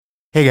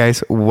Hey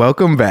guys,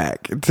 welcome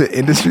back to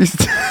Industry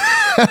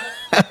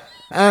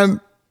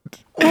Welcome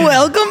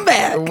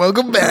back.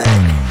 Welcome back. Welcome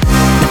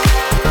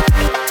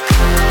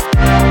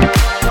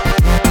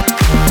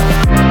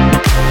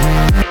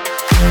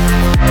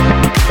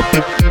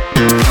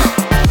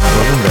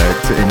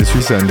back to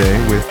Industry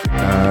Sunday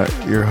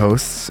with your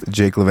hosts,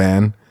 Jake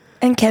Levan.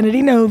 And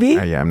Kennedy Novi.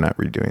 Yeah, I'm not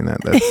redoing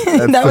that. That's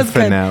That the was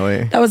finale.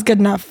 good. That was good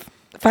enough.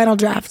 Final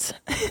draft.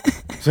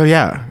 So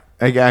yeah,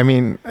 I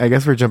mean, I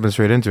guess we're jumping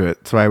straight into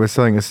it. So I was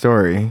telling a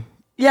story.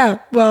 Yeah,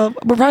 well,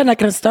 we're probably not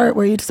going to start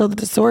where you told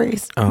the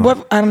stories. Oh.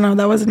 What? I don't know.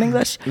 That was in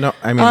English. No,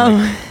 I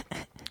mean,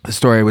 the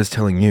story I was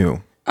telling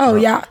you. Oh,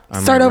 yeah.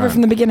 Start over from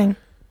the beginning.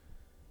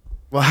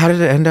 Well, how did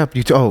it end up?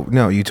 You told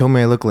me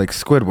I look like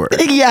Squidward.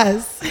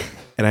 Yes.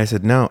 And I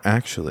said, no,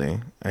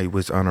 actually, I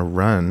was on a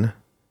run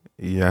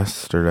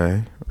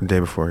yesterday, or day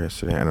before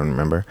yesterday, I don't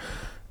remember.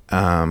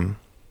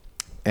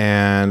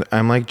 And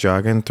I'm like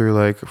jogging through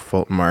like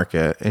Fulton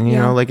Market. And you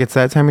know, like it's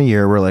that time of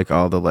year where like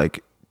all the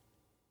like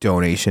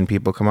donation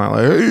people come out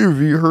like, hey, have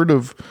you heard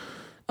of...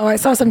 Oh, I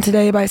saw some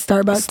today by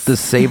Starbucks. The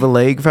Save a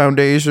Leg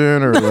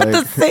Foundation or like...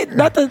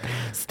 not the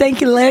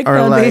Stanky Leg or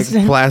Foundation.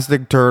 Like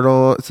Plastic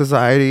Turtle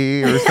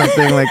Society or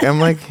something. Like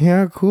I'm like,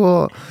 yeah,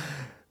 cool.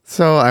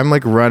 So I'm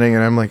like running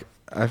and I'm like,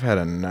 I've had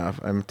enough.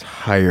 I'm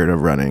tired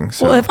of running.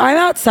 So. Well, if I'm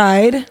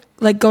outside,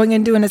 like going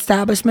into an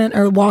establishment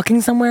or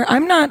walking somewhere,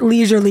 I'm not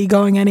leisurely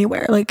going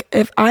anywhere. Like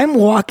if I'm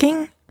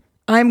walking,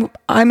 I'm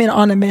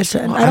on a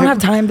mission. I don't have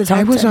time to talk.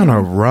 I was on a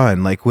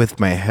run, like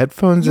with my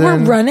headphones in. You were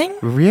running?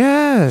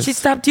 Yes. She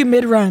stopped you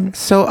mid-run.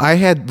 So I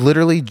had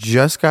literally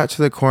just got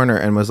to the corner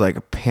and was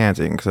like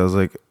panting because I was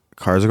like,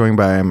 cars are going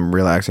by. I'm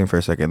relaxing for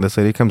a second. This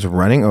lady comes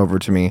running over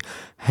to me,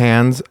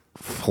 hands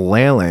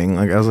flailing.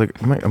 Like I was like,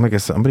 I'm like,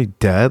 is somebody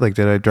dead? Like,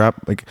 did I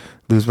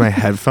lose my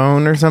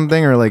headphone or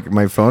something, or like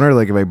my phone, or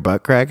like my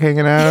butt crack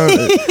hanging out?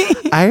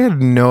 I had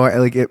no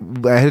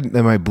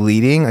am I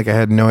bleeding? Like I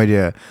had no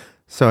idea.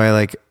 So I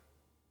like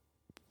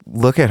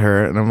look at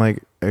her and I'm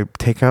like, I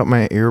take out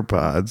my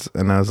earpods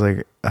and I was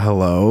like,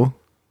 hello.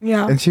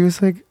 Yeah. And she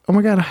was like, oh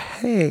my God,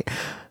 hey,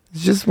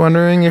 just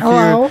wondering if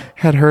Hello? you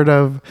had heard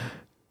of,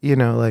 you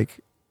know, like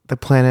the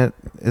planet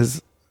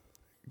is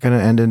gonna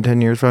end in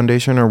 10 years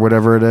foundation or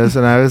whatever it is.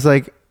 And I was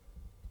like,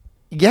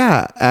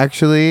 yeah,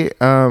 actually,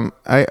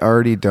 I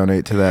already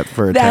donate to that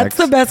for a tax.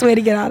 That's the best way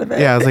to get out of it.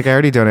 Yeah, I was like, I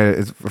already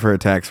donated for a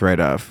tax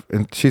write-off.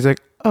 And she's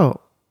like, oh,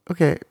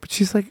 okay. But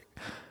she's like,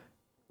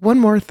 one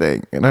more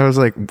thing. And I was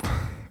like,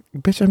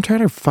 bitch, I'm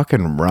trying to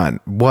fucking run.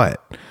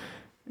 What?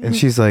 And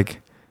she's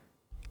like,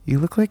 you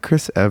look like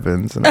Chris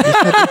Evans. And I just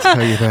had to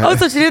tell you that. Oh,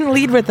 so she didn't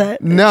lead with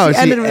it. No, she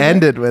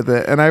ended with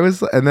it. And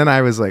then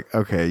I was like,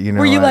 okay, you know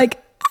Were you what?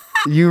 like,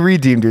 you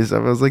redeemed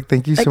yourself. I was like,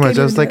 thank you so much.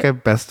 I was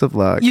like, best of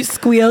luck. you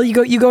squeal, you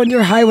go into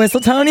your high whistle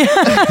tone.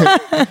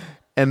 Yeah.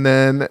 And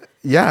then,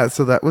 yeah,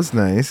 so that was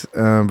nice.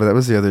 But that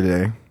was the other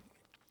day.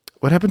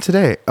 What happened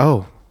today?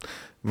 Oh,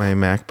 my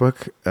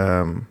MacBook.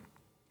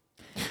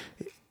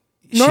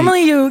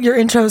 Normally your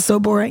intro is so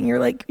boring. You're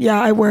like, yeah,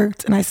 I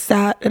worked and I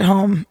sat at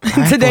home.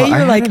 Today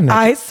you're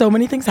like, so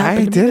many things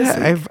happened to me this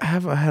week.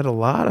 I had a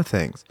lot of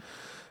things.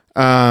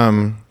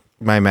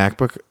 My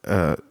MacBook,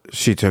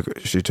 she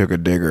took a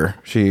digger.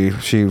 She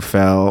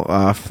fell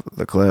off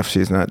the cliff.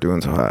 She's not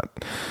doing so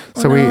hot.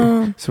 So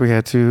we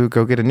had to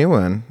go get a new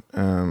one.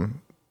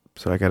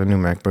 So I got a new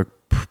MacBook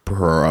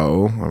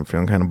Pro. I'm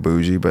feeling kind of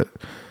bougie, but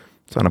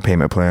it's on a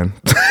payment plan.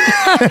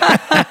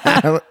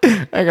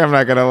 Like I'm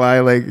not gonna lie,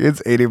 like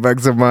it's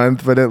 $80 a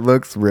month, but it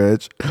looks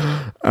rich.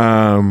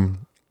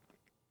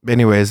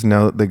 Anyways,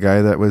 no, the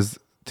guy that was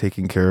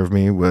taking care of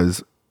me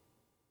was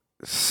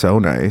so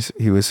nice.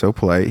 He was so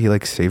polite. He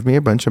like saved me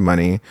a bunch of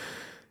money,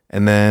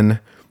 and then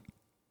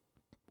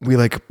we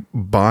like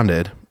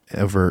bonded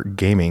over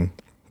gaming.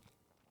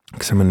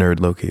 Because I'm a nerd,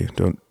 low-key.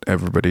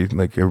 Everybody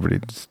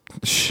just,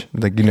 shh.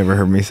 Like, you never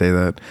heard me say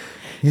that.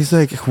 He's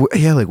like,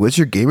 yeah, like, what's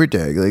your gamer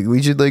tag? Like,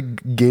 we should,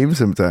 like, game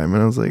sometime.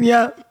 And I was like,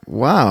 yeah,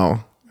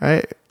 wow.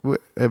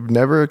 I've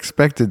never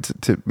expected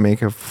to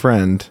make a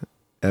friend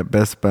at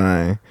Best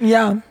Buy.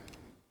 Yeah.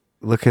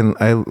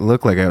 I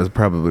look like I was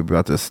probably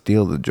about to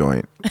steal the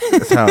joint.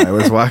 That's how I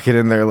was walking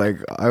in there. Like,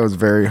 I was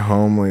very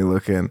homely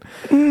looking.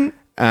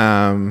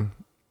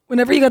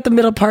 Whenever you got the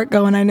middle part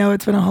going, I know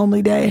it's been a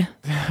homely day.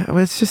 Well,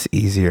 it's just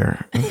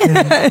easier.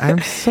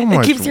 I'm so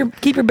much.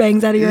 Keep your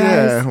bangs out of your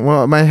eyes.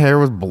 Well, my hair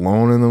was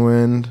blown in the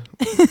wind.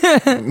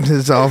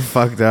 It's all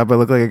fucked up. I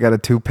look like I got a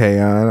toupee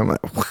on. I'm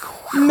like,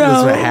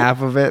 no, this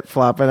half of it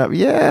flopping up.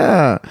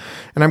 Yeah,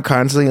 and I'm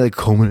constantly like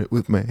combing it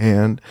with my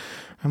hand.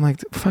 I'm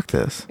like, fuck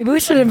this. Maybe we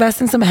should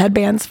invest in some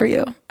headbands for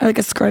you, like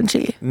a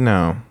scrunchie.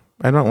 No.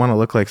 I don't want to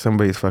look like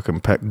somebody's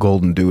fucking pet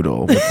golden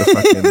doodle with the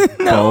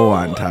fucking bow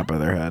on top of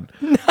their head.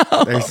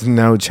 No. There's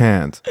no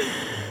chance.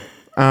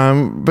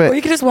 But or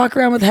you could just walk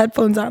around with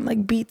headphones on,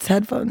 like Beats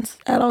headphones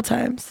at all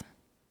times.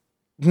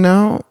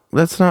 No,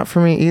 that's not for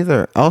me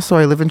either. Also,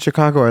 I live in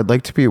Chicago. I'd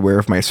like to be aware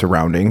of my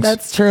surroundings.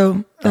 That's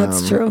true.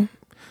 That's true.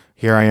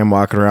 here I am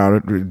walking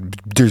around.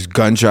 There's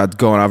gunshots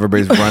going off.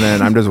 Everybody's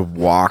running. I'm just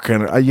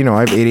walking. I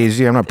have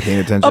ADHD. I'm not paying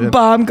attention. A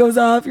bomb goes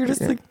off. You're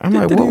just like, I'm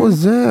like, what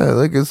was that?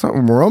 Like, it's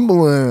something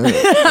rumbling.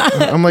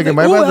 I'm like, am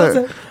I about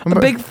to? A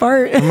big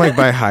fart. I'm like,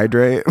 by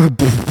hydrate.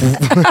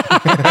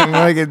 I'm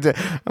like,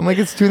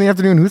 it's 2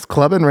 PM. Who's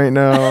clubbing right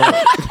now?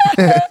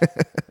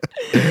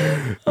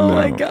 Oh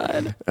my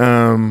God.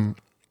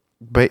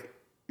 But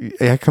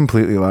I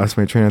completely lost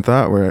my train of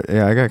thought.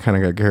 I kind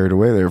of got carried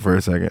away there for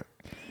a second.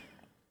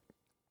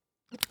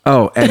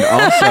 Oh, and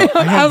also,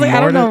 I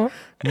don't know.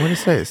 More to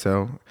say.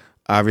 So,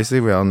 obviously,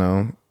 we all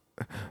know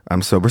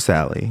I'm sober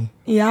Sally.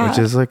 Yeah. Which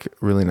is like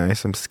really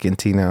nice. I'm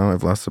skinty now.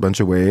 I've lost a bunch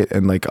of weight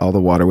and like all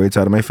the water weight's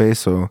out of my face.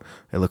 So,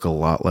 I look a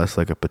lot less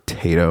like a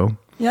potato.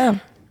 Yeah.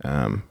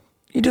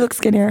 You do look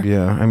skinnier.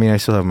 Yeah. I mean, I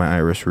still have my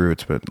Irish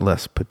roots, but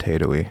less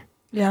potatoy.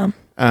 Yeah.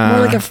 More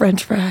like a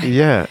French fry.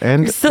 Yeah.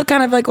 And you're still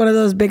kind of like one of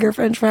those bigger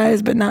French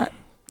fries, but not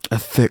a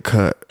thick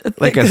cut.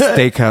 Like a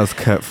steakhouse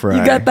cut fry.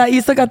 You got that.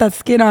 You still got that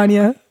skin on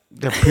you.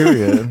 Yeah,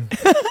 period.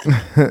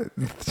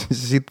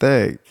 She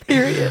thick.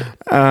 Period.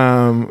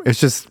 It's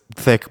just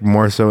thick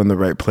more so in the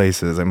right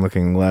places. I'm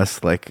looking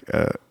less like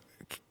a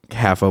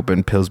half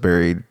open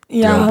Pillsbury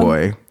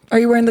doughboy. Are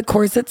you wearing the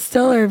corset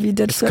still, or have you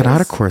ditched It's not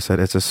a corset.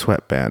 It's a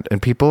sweatband,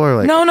 and people are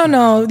like,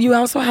 no. You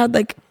also had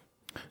like,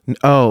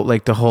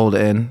 like to hold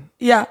in.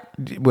 Yeah.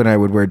 When I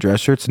would wear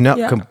dress shirts, no,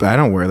 yeah. I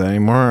don't wear that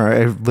anymore.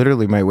 I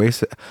literally my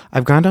waist.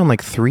 I've gone down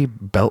like 3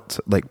 belts,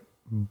 like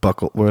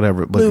buckle,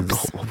 whatever, like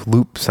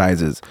loop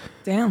sizes.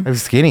 Damn. I'm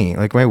skinny.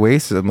 Like my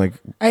waist. I'm like.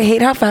 I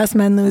hate how fast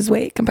men lose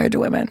weight compared to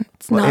women.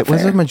 It's not fair.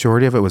 Was a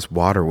majority of it was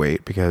water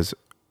weight, because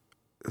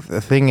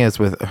the thing is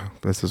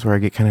this is where I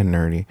get kind of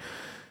nerdy.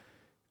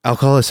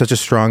 Alcohol is such a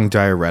strong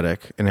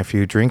diuretic, and if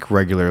you drink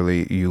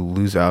regularly, you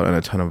lose out on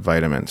a ton of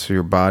vitamins. So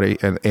your body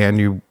and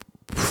you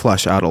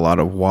flush out a lot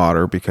of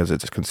water because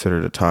it's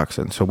considered a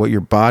toxin. So what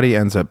your body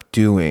ends up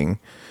doing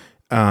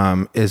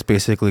is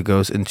basically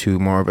goes into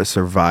more of a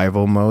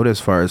survival mode as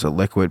far as a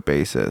liquid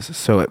basis.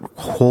 So it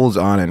holds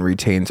on and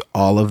retains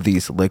all of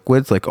these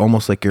liquids, like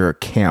almost like you're a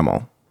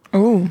camel.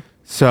 Oh.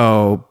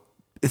 So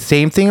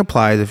same thing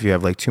applies if you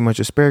have like too much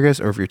asparagus,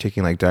 or if you're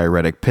taking like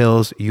diuretic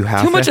pills. You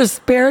have too much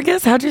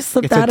asparagus. How'd you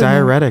slip that in? It's a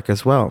diuretic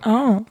as well.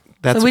 Oh.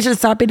 So we should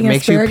stop eating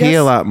asparagus? Makes you pee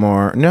a lot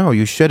more. No,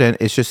 you shouldn't.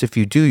 It's just if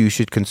you do, you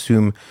should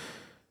consume,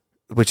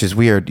 which is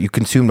weird. You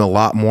consume a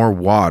lot more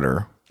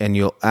water, and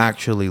you'll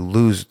actually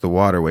lose the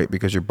water weight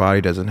because your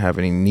body doesn't have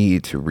any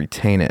need to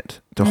retain it,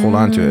 to hold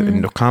on to it.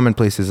 And the common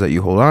places that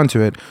you hold on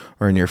to it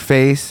are in your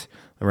face,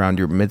 around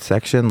your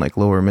midsection, like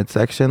lower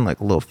midsection,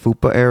 like a little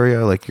fupa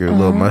area, like your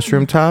little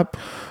mushroom top.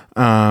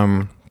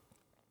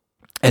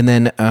 And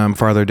then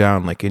farther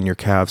down, like in your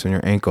calves and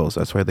your ankles.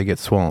 That's why they get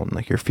swollen,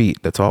 like your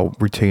feet. That's all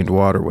retained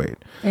water weight.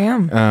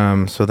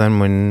 Damn. So then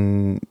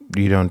when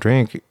you don't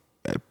drink,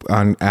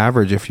 on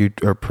average, if you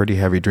are a pretty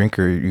heavy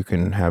drinker, you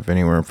can have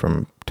anywhere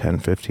from 10,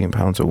 15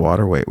 pounds of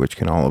water weight, which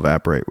can all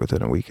evaporate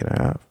within a week and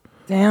a half.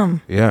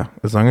 Damn. Yeah.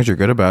 As long as you're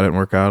good about it and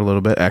work out a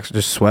little bit,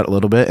 just sweat a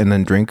little bit, and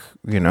then drink,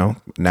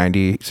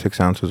 96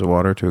 ounces of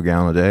water to a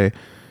gallon a day,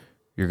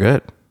 you're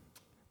good.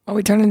 Oh,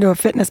 we turned into a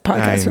fitness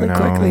podcast really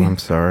quickly. I'm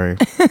sorry.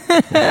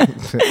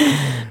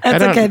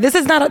 That's okay. That's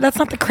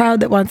not the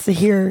crowd that wants to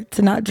hear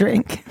to not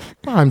drink.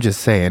 Well, I'm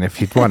just saying,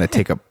 if you want to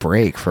take a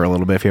break for a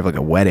little bit, if you have like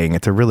a wedding,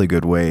 it's a really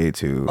good way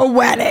to. A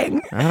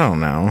wedding? I don't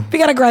know. If you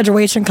got a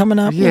graduation coming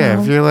up. Yeah,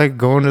 if you're like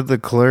going to the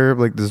club,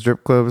 like the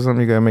strip club or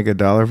something, you got to make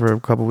 $1 for a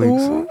couple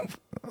weeks. Ooh,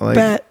 like,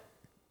 bet.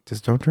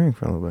 Just don't drink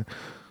for a little bit.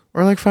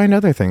 Or like find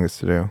other things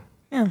to do.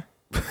 Yeah.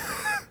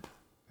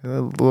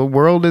 The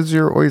world is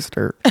your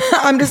oyster.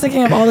 I'm just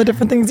thinking of all the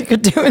different things you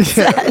could do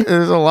instead. Yeah,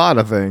 there's a lot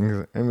of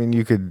things. I mean,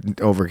 you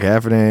could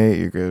over-caffeinate.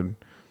 You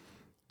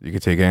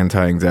could take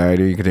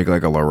anti-anxiety. You could take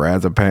like a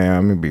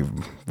lorazepam. You'd be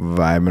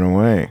vibing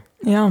away.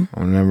 Yeah.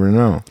 I'll never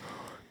know.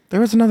 There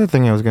was another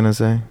thing I was going to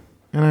say,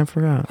 and I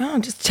forgot. Wow,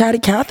 just chatty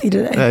Cathy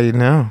today. I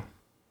know.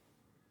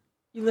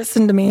 You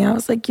listened to me. I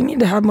was like, you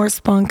need to have more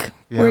spunk.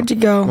 Yeah. Where'd you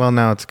go? Well,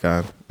 now it's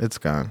gone. It's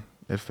gone.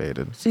 It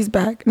faded. She's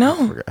back.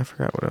 No. I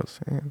forgot what I was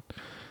saying.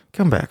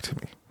 Come back to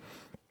me.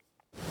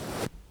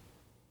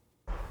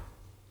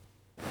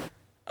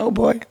 Oh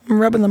boy,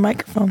 I'm rubbing the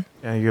microphone.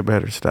 Yeah, you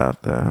better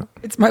stop that.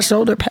 It's my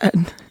shoulder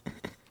pad.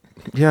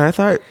 Yeah, I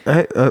thought,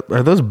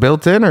 are those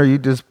built in, or are you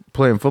just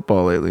playing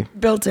football lately?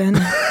 Built in.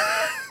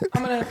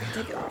 I'm going to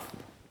take it off.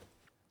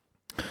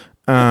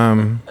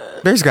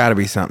 There's got to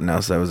be something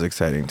else that was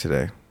exciting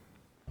today.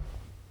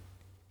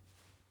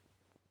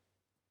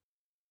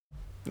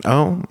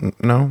 Oh,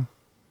 no.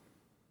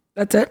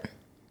 That's it?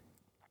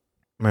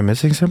 Am I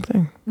missing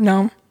something?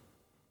 No.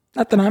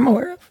 Not that I'm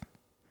aware of.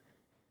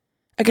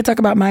 I could talk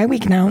about my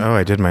week now. Oh,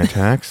 I did my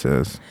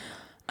taxes.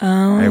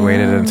 Oh. I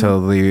waited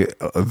until the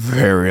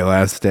very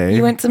last day.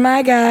 You went to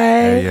my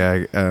guy.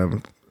 Yeah.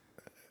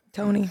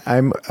 Tony.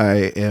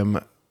 I am.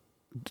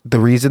 The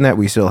reason that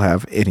we still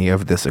have any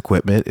of this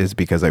equipment is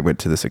because I went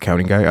to this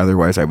accounting guy.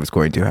 Otherwise, I was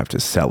going to have to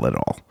sell it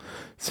all.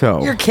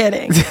 So you're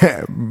kidding.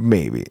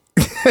 Maybe.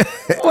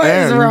 What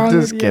is wrong I'm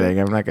just with kidding.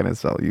 I'm not going to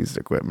sell used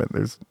equipment.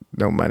 There's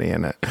no money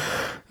in it.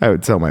 I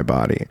would sell my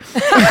body.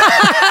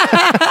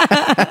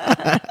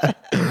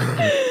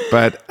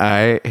 But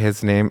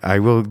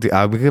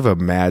I'll give a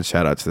mad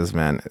shout out to this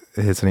man.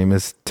 His name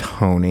is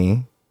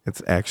Tony.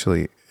 It's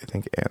actually, I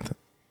think, Anthony.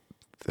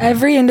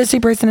 Every industry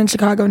person in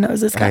Chicago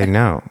knows this guy. I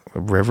know.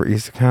 River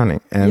East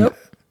Accounting. And Yep.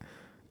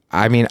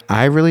 I mean,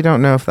 I really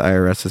don't know if the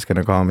IRS is going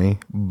to call me,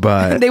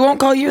 but They won't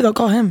call you. They'll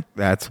call him.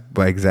 that's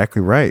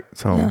exactly right.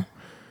 So Yeah.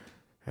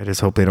 I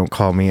just hope they don't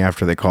call me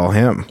after they call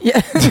him.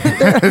 Yeah.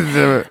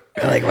 They're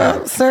like,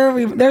 well,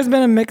 sir, there's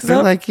been a mix They're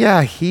up. like,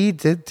 yeah, he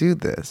did do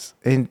this.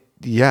 And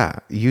yeah,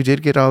 you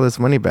did get all this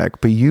money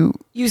back, but you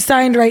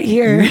signed right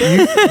here.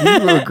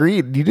 you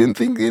agreed. You didn't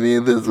think any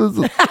of this was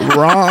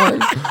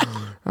wrong.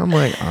 I'm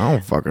like, I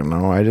don't fucking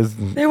know.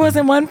 There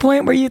wasn't one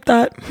point where you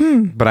thought,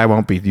 But I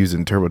won't be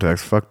using TurboTax.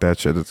 Fuck that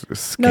shit. It's a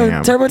scam. No,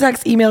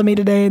 TurboTax emailed me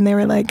today and they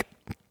were like,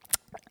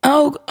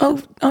 oh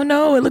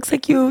no, it looks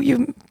like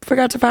you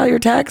forgot to file your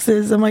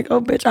taxes. I'm like, oh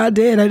bitch, I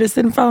did. I just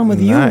didn't file them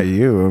with you. Not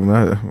you.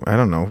 I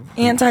don't know.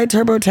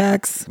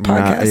 Anti-TurboTax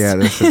podcast. Yeah,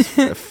 this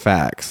is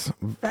facts.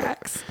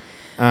 Facts.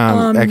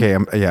 Okay.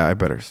 I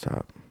better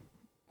stop.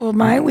 Well,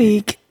 my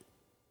week,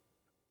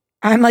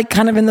 I'm like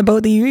kind of in the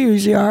boat that you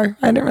usually are.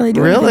 I didn't really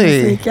do anything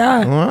this week.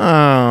 Yeah.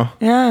 Wow.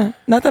 Yeah.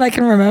 Not that I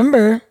can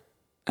remember.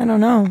 I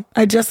don't know.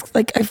 I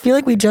feel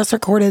like we just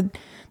recorded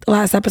the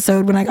last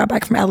episode when I got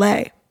back from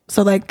LA.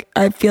 So like,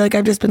 I feel like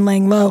I've just been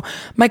laying low.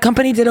 My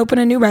company did open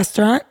a new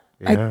restaurant.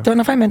 Yeah. I don't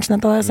know if I mentioned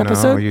that the last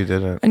episode. No, you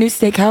didn't. A new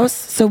steakhouse.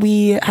 So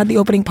we had the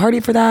opening party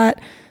for that.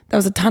 That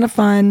was a ton of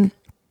fun.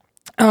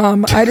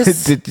 I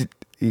just...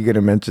 You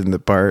gonna mention the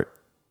part?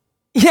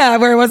 Yeah,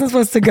 where I wasn't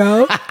supposed to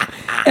go.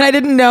 And I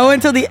didn't know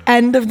until the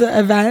end of the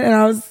event.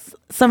 And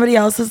somebody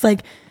else was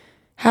like,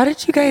 how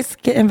did you guys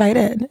get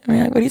invited? I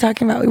mean, like, what are you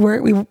talking about?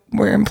 We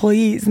were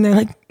employees. And they're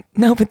like,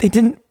 no, but they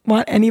didn't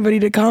want anybody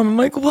to come. I'm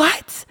like,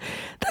 what?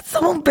 That's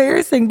so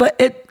embarrassing. But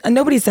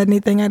nobody said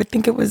anything. I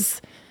think it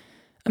was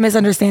a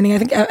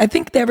misunderstanding. I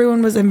think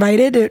everyone was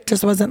invited. It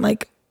just wasn't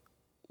like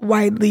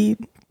widely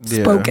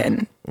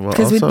spoken.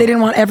 Because they didn't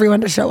want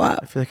everyone to show up.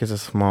 I feel like it's a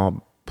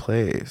small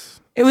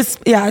place.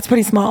 It's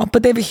pretty small,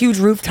 but they have a huge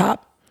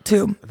rooftop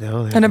too.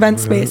 An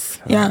event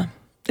space. Yeah.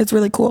 It's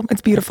really cool.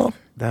 It's beautiful.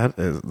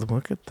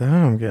 Look at them.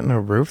 I'm getting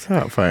a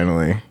rooftop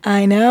finally.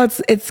 I know.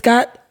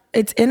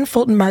 It's in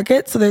Fulton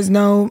Market. So there's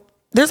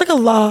like a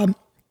law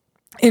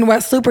in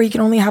West Loop where you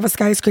can only have a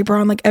skyscraper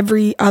on like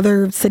every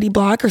other city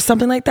block or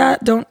something like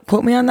that. Don't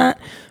quote me on that.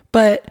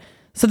 But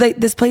so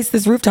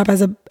this rooftop has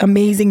an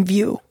amazing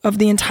view of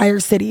the entire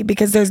city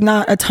because there's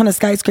not a ton of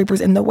skyscrapers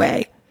in the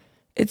way.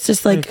 It's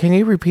just like... Can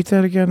you repeat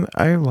that again?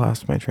 I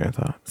lost my train of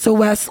thought. So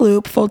West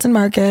Loop, Fulton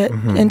Market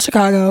in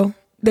Chicago,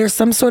 there's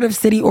some sort of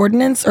city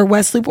ordinance or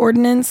West Loop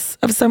ordinance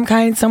of some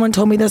kind. Someone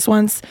told me this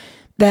once,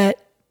 that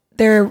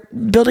their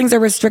buildings are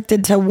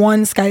restricted to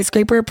one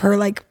skyscraper per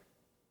like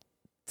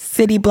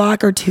city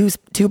block or two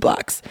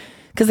blocks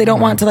because they don't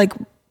want to like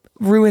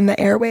ruin the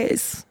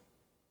airways.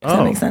 Does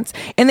that make sense?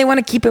 And they want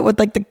to keep it with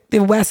like the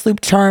West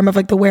Loop charm of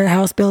like the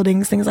warehouse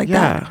buildings, things like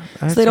that.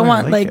 So they don't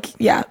want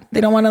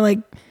they don't want to like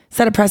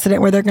set a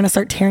precedent where they're going to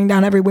start tearing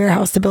down every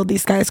warehouse to build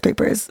these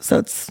skyscrapers.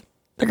 So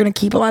they're going to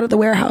keep a lot of the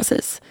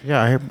warehouses.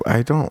 Yeah,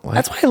 I don't like.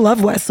 That's why I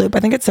love West Loop. I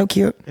think it's so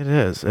cute. It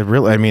is. It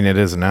really. I mean, it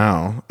is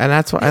now, and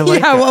that's why I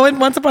like. Yeah, well,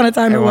 once upon a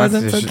time, it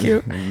wasn't so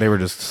cute. They were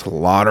just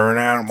slaughtering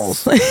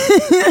animals.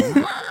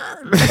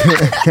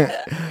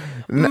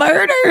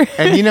 Murder.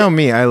 And you know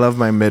me, I love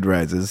my mid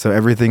rises, so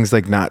everything's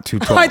like not too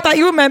tall. Oh, I thought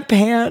you meant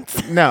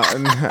pants. No,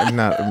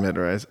 not a mid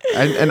rise.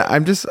 And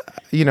I'm just,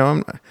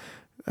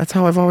 that's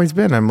how I've always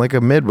been. I'm like a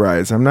mid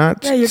rise. I'm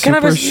not you're super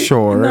kind of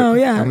short. No,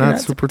 yeah, I'm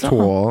not super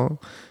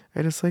tall.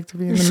 I just like to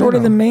be in the middle. Shorter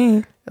than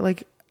me.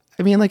 Like,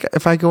 I mean, like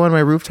if I go on my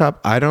rooftop,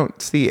 I don't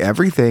see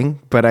everything,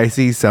 but I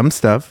see some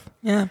stuff.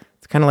 Yeah.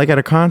 It's kind of like at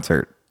a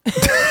concert.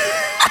 Like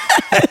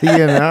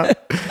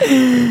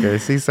I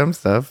see some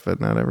stuff,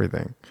 but not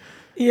everything.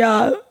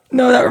 Yeah.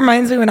 No, that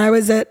reminds me when I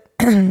was at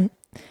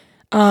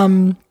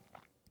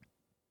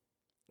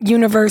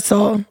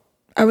Universal,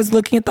 I was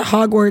looking at the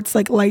Hogwarts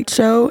like light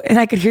show and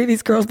I could hear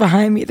these girls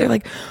behind me. They're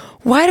like,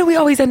 why do we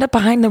always end up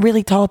behind the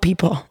really tall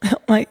people? I'm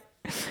like,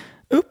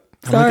 oops,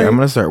 sorry. I'm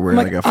going to start wearing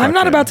like a I'm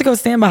not about to go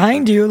stand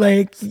behind you.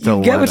 Like,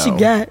 you get what you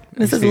get.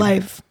 This is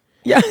life.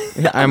 Yeah.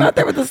 I'm out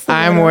there with the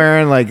stiletto. I'm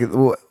wearing like,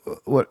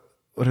 what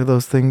are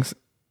those things?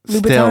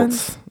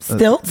 Louboutins?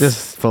 Stilts?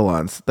 Just full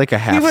on. Like a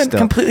half stilt. We went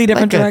completely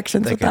different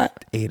directions with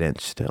that.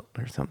 8-inch stilt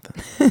or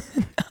something. No.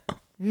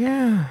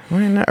 Yeah.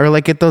 Why not? Or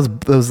like get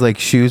those like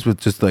shoes with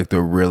just like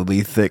the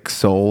really thick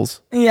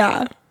soles.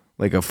 Yeah.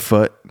 Like a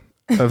foot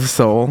of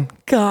sole.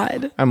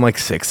 God. I'm like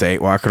 6'8"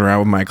 walking around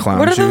with my clown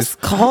shoes. What are those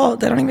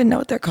called? I don't even know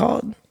what they're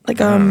called. Like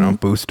I don't know.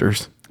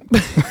 Boosters.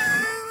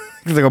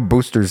 It's like a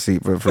booster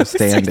seat but for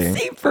standing.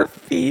 Seat for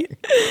feet.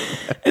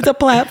 It's a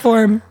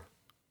platform.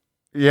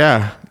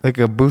 Yeah, like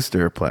a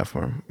booster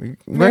platform.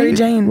 Mary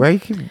Jane. Why you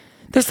keep...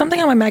 There's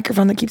something on my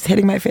microphone that keeps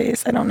hitting my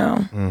face. I don't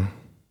know.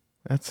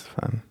 That's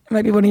fun. It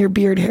might be one of your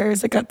beard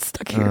hairs that got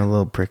stuck here. A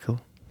little prickle.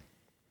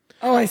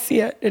 Oh, I see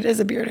it. It is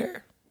a beard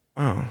hair.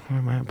 Oh,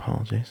 well, my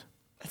apologies.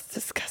 That's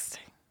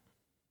disgusting.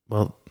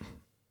 Well,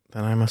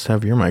 then I must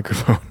have your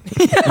microphone.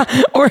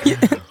 Yeah, or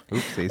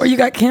you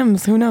got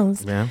Kim's. Who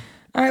knows? Yeah.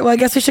 All right. Well, I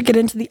guess we should get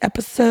into the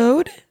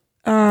episode.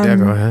 Yeah,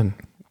 go ahead.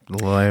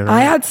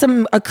 I had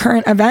a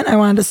current event I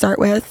wanted to start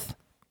with.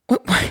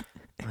 I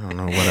don't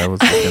know what I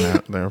was looking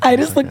at there. I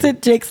just looked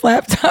at Jake's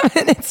laptop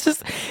and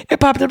it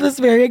popped up this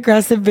very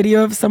aggressive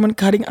video of someone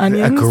cutting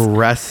onions.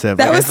 Aggressive.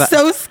 That was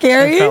so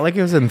scary. It felt like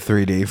it was in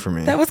 3D for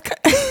me. That was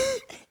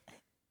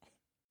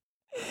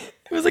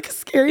it was like a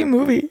scary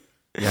movie.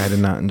 Yeah, I did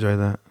not enjoy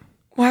that.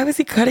 Why was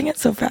he cutting it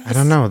so fast? I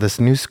don't know. This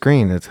new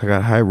screen, it's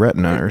got high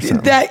retina or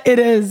something. That it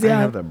is, yeah.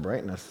 I have the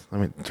brightness.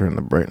 Let me turn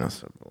the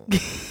brightness up.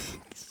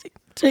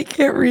 Jake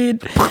can't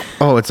read.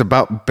 Oh, it's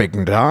about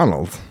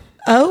McDonald's.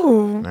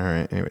 Oh. All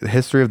right. Anyway, the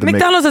history of the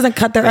McDonald's doesn't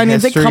cut their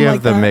onions. They come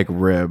like that. History of the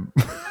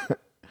McRib.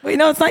 Wait,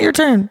 no, it's not your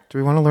turn. Do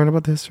we want to learn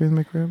about the history of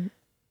the McRib?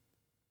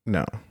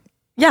 No.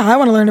 Yeah, I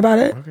want to learn about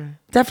it. Okay.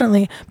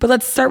 Definitely. But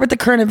let's start with the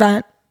current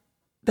event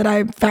that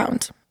I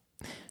found.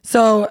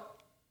 So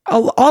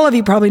all of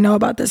you probably know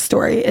about this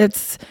story.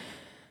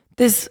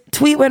 This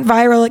tweet went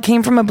viral. It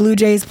came from a Blue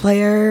Jays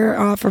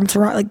player from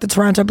Toronto, like the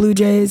Toronto Blue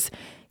Jays.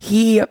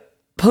 He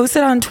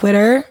posted on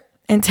Twitter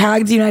and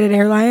tagged United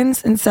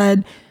Airlines and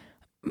said,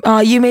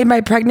 you made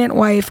my pregnant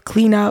wife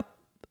clean up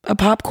a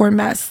popcorn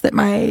mess that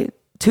my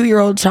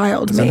 2-year-old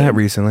child made. Isn't that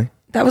recently?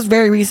 That was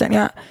very recent,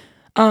 yeah.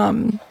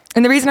 And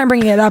the reason I'm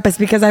bringing it up is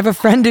because I have a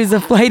friend who's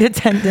a flight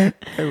attendant.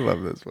 I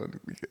love this one.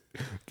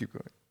 Keep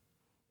going.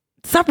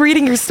 Stop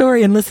reading your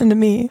story and listen to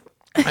me.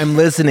 I'm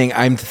listening.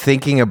 I'm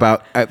thinking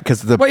about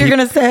because what you're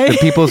gonna say. The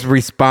people's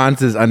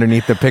responses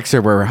underneath the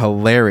picture were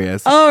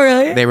hilarious. Oh,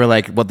 really? They were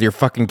like, "Well, your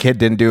fucking kid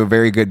didn't do a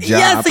very good job."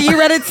 Yeah, so you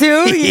read it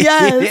too?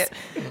 Yes.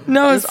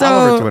 No, it's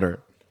all over Twitter.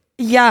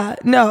 Yeah,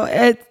 no.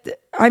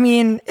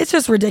 It's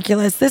just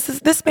ridiculous.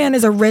 This man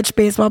is a rich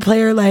baseball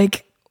player.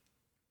 Like,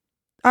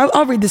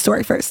 I'll read the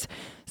story first.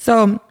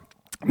 So,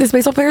 this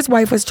baseball player's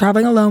wife was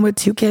traveling alone with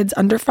 2 kids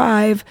under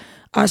 5.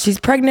 She's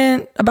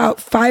pregnant, about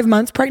 5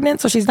 months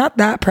pregnant, so she's not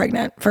that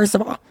pregnant, first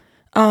of all.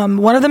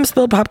 One of them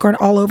spilled popcorn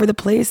all over the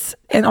place.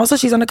 And also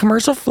she's on a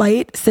commercial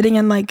flight sitting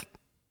in like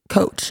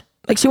coach.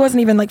 Like she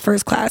wasn't even like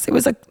first class. It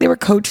was like they were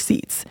coach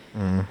seats.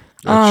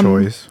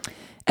 Choice.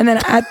 And then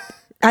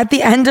at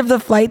the end of the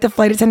flight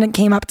attendant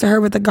came up to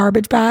her with a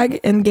garbage bag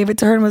and gave it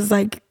to her and was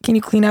like, "Can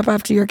you clean up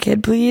after your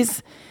kid,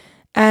 please?"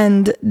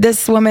 And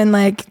this woman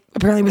like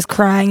apparently was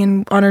crying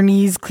and on her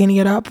knees cleaning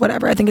it up,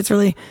 whatever. I think it's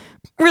really,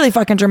 really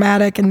fucking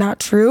dramatic and not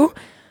true.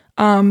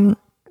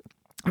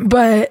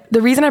 But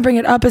the reason I bring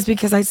it up is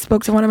because I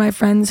spoke to one of my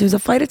friends who's a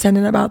flight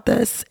attendant about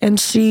this, and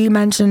she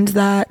mentioned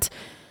that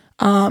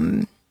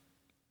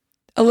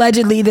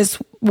allegedly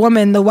this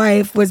woman, the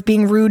wife, was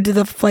being rude to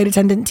the flight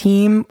attendant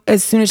team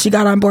as soon as she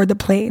got on board the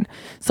plane.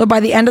 So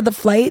by the end of the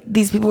flight,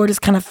 these people were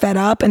just kind of fed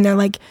up and they're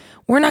like,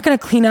 "We're not going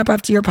to clean up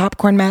after your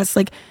popcorn mess."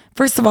 Like,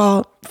 first of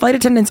all, flight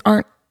attendants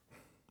aren't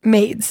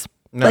maids.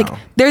 No. Like,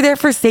 they're there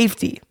for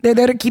safety. They're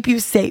there to keep you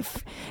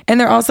safe. And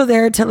they're also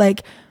there to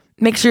like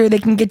make sure they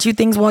can get you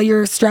things while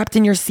you're strapped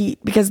in your seat,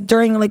 because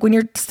during like when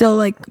you're still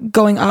like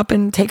going up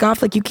and take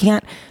off, like you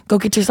can't go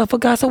get yourself a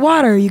glass of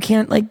water. You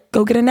can't like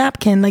go get a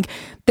napkin. Like,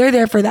 they're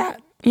there for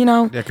that, you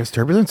know? Yeah, because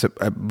turbulence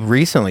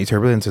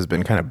has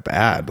been kind of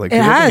bad. Like,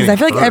 it has. I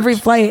feel like every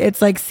flight,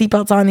 it's like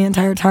seatbelts on the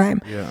entire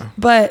time. Yeah.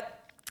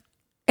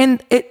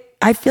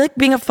 I feel like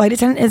being a flight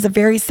attendant is a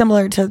very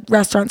similar to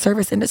restaurant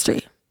service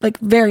industry. Like,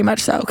 very much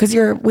so, because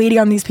you're waiting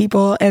on these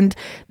people and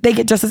they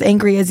get just as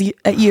angry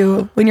at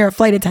you when you're a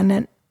flight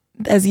attendant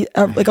as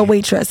like a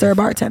waitress or a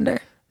bartender.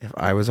 If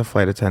I was a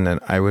flight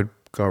attendant, I would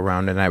go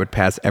around and I would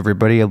pass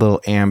everybody a little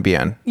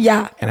Ambien.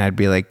 Yeah. And I'd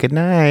be like, "Good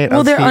night.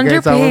 Well, they're underpaid.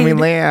 You guys all when we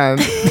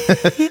land."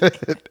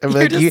 I'm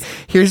like,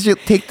 "Here's your,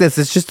 take this.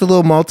 It's just a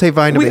little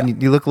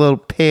multivitamin. You look a little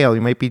pale.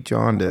 You might be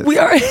jaundiced."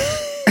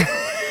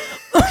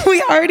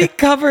 We already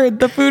covered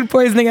the food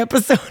poisoning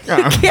episode.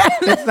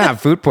 It's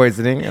not food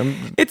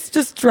poisoning. It's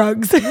just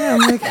drugs. Yeah, I'm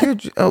like, "Here,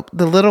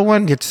 the little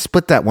one, you just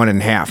split that one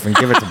in half and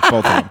give it to both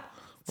of them.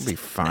 We'll be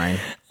fine."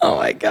 Oh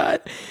my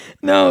God.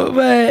 No,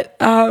 but,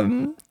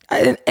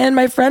 and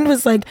my friend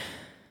was like,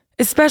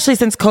 especially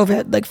since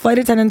COVID, like flight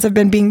attendants have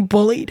been being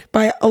bullied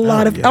by a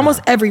lot of,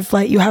 almost every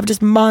flight. You have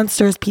just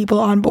monstrous people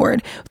on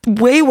board.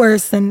 Way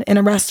worse than in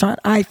a restaurant,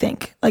 I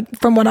think, like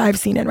from what I've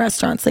seen in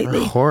restaurants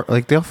lately.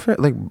 Like they'll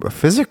like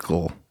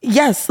physical.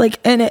 Yes. Like,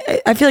 and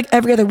I feel like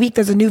every other week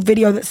there's a new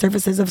video that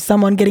surfaces of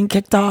someone getting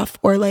kicked off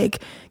or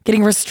like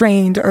getting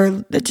restrained,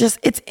 or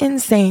it's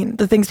insane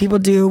the things people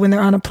do when they're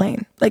on a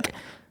plane. Like,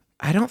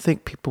 I don't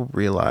think people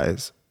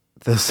realize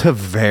the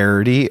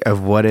severity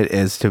of what it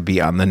is to be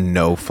on the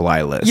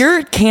no-fly list.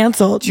 You're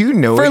canceled. Do you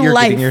know what you're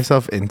getting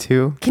yourself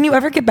into? Can you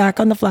ever get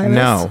back on the fly list?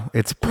 No,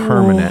 it's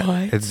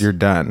permanent. You're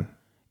done.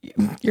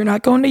 You're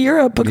not going to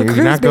Europe. Book a cruise,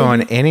 you're not baby.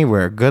 going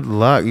anywhere. Good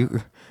luck.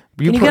 Can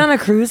you get on a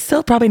cruise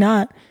still? Probably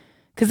not.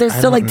 Because there's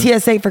still like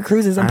TSA for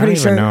cruises, I'm pretty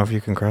sure. I don't even know if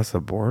you can cross the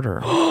border.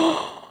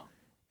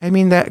 I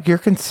mean, that you're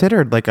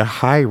considered like a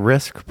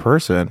high-risk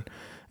person.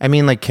 I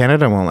mean, like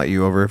Canada won't let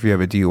you over if you have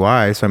a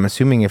DUI. So I'm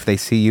assuming if they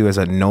see you as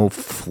a no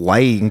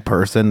flying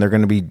person, they're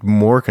going to be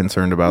more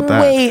concerned about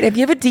that. Wait, if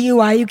you have a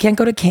DUI, you can't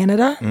go to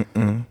Canada?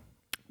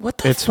 What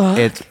the fuck?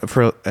 It's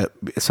for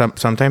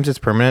sometimes it's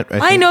permanent.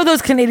 I know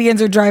those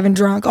Canadians are driving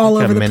drunk all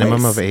over the place. A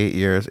minimum of 8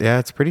 years. Yeah,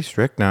 it's pretty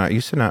strict now. It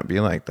used to not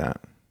be like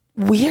that.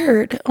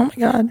 Weird. Oh my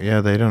God.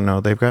 Yeah, they don't know.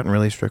 They've gotten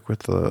really strict with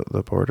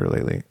the border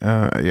lately.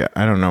 Yeah,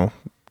 I don't know.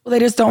 Well, they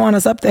just don't want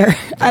us up there.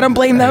 I don't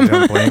blame them. I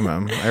don't blame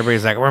them.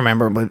 Everybody's like,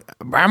 remember, but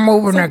I'm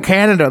moving to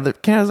Canada.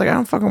 Canada's like, I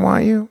don't fucking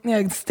want you.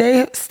 Yeah,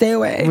 stay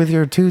away. With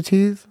your 2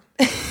 teeth?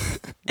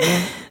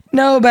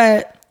 No,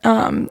 but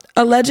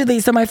allegedly,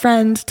 so my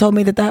friend told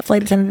me that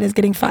flight attendant is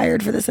getting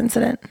fired for this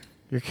incident.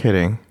 You're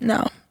kidding.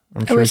 No.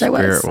 I'm sure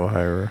Spirit will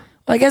hire her.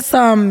 Well, I guess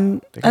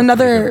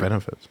another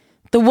benefits.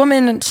 The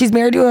woman, she's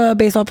married to a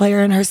baseball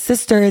player, and her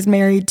sister is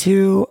married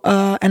to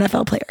an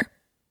NFL player.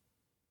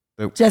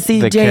 Jesse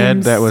the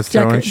James kid that was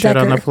throwing shit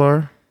on the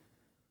floor?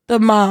 The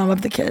mom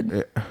of the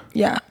kid.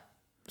 Yeah.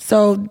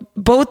 So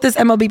both this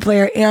MLB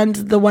player and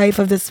the wife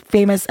of this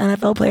famous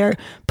NFL player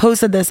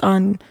posted this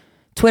on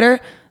Twitter,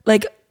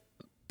 like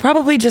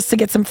probably just to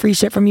get some free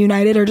shit from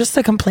United or just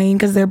to complain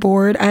because they're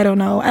bored. I don't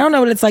know. I don't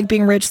know what it's like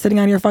being rich, sitting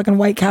on your fucking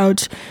white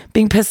couch,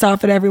 being pissed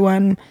off at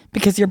everyone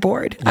because you're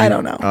bored. I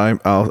don't know.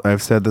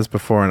 I've said this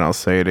before and I'll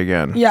say it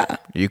again. Yeah.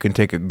 You can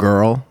take a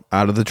girl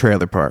out of the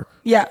trailer park.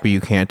 Yeah. But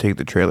you can't take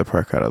the trailer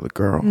park out of the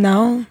girl.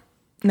 No.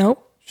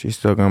 Nope. She's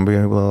still going to be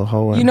a little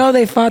hoe. You know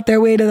they fought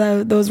their way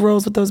to those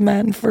roles with those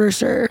men for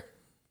sure.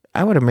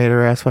 I would have made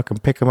her ass fucking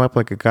pick him up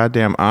like a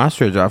goddamn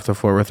ostrich off the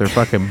floor with her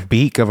fucking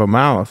beak of a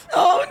mouth.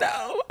 Oh,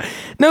 no.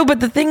 No,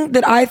 but the thing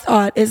that I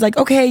thought is like,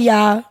 okay,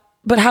 yeah,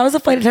 but how is a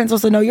flight attendant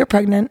supposed to know you're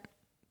pregnant?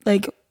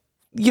 Like,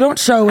 you don't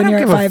show when you're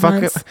at 5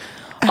 months.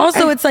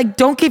 Also, it's like,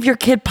 don't give your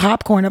kid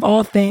popcorn of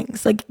all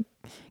things. Like,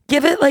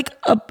 give it like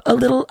a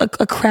little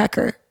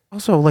cracker.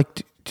 Also,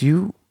 like, do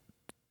you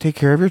take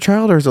care of your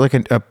child, or is it like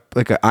an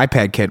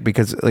iPad kit?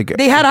 Because like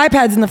they had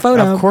iPads in the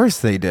photo. Of course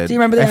they did. Do you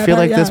remember that? I feel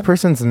like this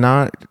person's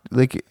not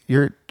like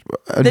you're.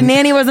 The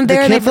nanny wasn't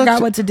there, and they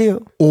forgot what to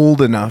do.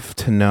 Old enough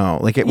to know,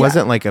 like it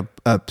wasn't like a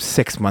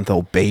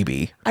 6-month-old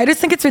baby. I just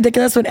think it's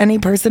ridiculous when any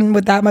person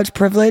with that much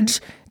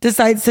privilege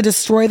decides to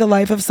destroy the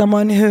life of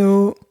someone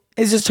who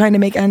is just trying to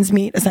make ends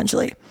meet.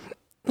 Essentially,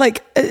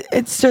 like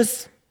it's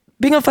just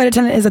being a flight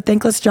attendant is a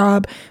thankless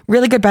job.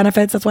 Really good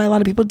benefits. That's why a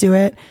lot of people do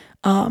it.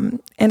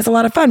 And it's a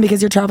lot of fun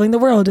because you're traveling the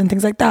world and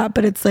things like that.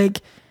 But it's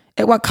like,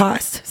 at what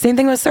cost? Same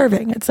thing with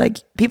serving. It's like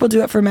people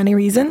do it for many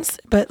reasons,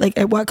 but like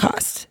at what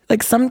cost?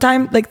 Like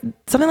sometimes, like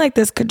something like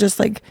this could just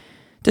like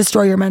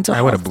destroy your mental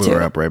health. I would have blew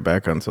her up right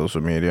back on social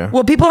media.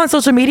 Well, people on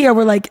social media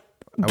were like,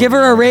 give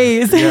her a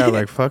raise. Yeah,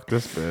 like fuck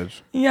this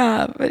bitch.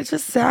 Yeah, but it's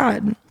just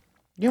sad.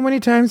 You know how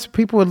many times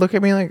people would look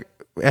at me like,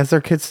 as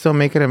their kid's still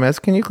making a mess,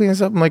 can you clean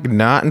this up? I'm like,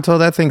 not until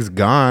that thing's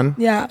gone.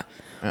 Yeah.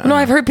 No,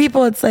 I've heard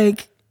people, it's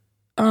like,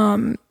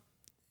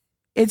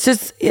 it's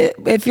just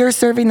if you're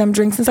serving them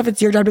drinks and stuff,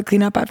 it's your job to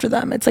clean up after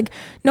them. It's like,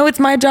 no, it's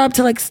my job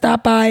to like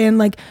stop by and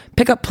like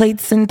pick up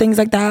plates and things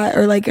like that.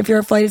 Or like if you're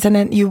a flight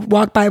attendant, you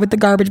walk by with the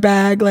garbage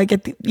bag, like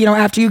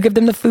after you give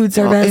them the food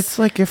service. Well, it's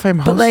like if I'm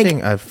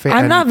hosting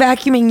I'm not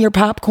vacuuming your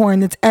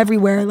popcorn that's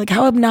everywhere. Like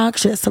how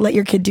obnoxious to let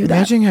your kid do that.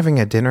 Imagine having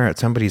a dinner at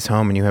somebody's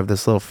home and you have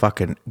this little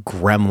fucking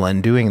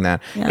gremlin doing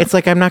that. Yeah. It's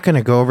like I'm not going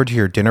to go over to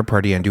your dinner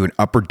party and do an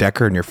upper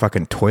decker in your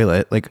fucking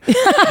toilet. Like,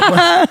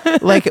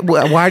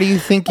 why do you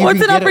think you?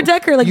 What's an upper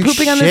decker? Like you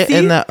pooping on the shit seat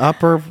in the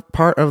upper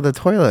part of the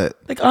toilet,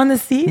 like on the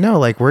seat. No,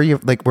 like where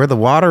the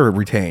water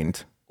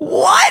retained.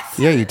 What?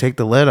 Yeah, you take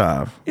the lid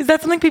off. Is that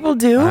something people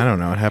do? I don't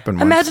know. It happened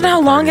once. Imagine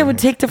how long it would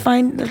take to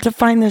find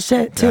the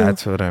shit too.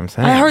 That's what I'm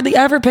saying. I hardly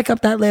ever pick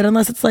up that lid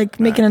unless it's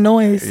like making a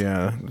noise.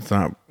 Yeah, it's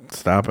not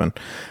stopping.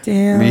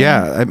 Damn.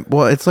 Yeah.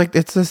 Well, it's like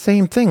it's the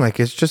same thing. Like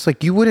it's just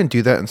like you wouldn't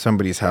do that in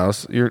somebody's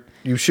house.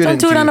 You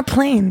shouldn't do it on a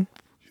plane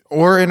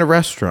or in a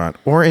restaurant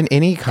or in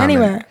any kind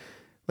anywhere.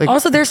 Like,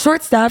 also, they're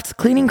short-staffed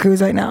cleaning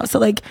crews right now. So,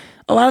 like,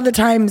 a lot of the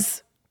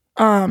times,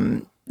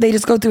 they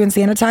just go through and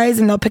sanitize,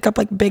 and they'll pick up,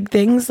 like, big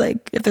things,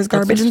 like, if there's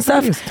garbage and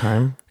stuff.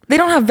 Time. They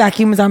don't have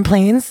vacuums on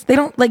planes.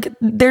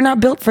 They're not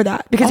built for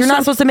that because you're not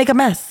supposed to make a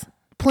mess.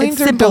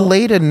 Planes are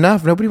delayed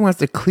enough. Nobody wants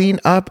to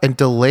clean up and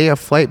delay a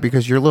flight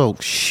because your little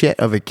shit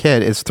of a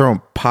kid is throwing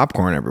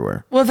popcorn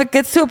everywhere. Well, if it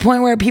gets to a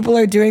point where people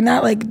are doing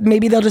that, like,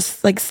 maybe they'll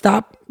just, like,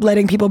 stop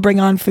letting people bring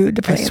on food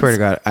to planes. I swear to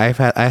God, I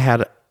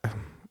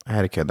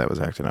had a kid that was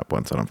acting up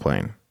once on a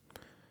plane.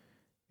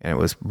 And it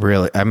was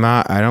really,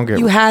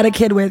 You had a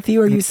kid with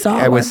you or you saw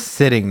one? I was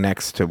sitting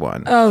next to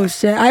one. Oh,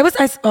 shit.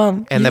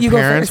 And the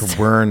parents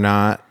were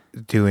not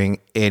doing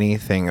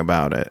anything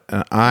about it.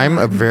 And I'm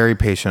a very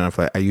patient on a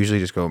flight. I usually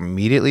just go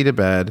immediately to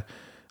bed.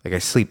 Like I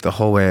sleep the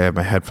whole way. I have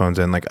my headphones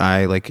in. Like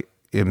I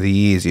am the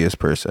easiest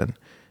person.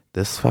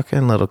 This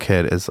fucking little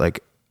kid is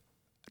like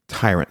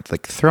tyrant,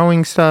 like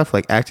throwing stuff,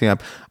 like acting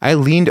up. I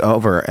leaned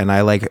over and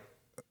I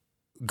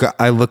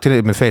looked at him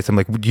in the face. I'm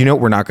like, you know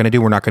what we're not going to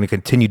do? We're not going to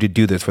continue to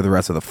do this for the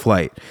rest of the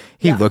flight.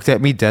 He looked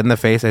at me dead in the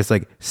face. I was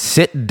like,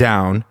 sit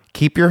down,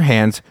 keep your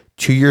hands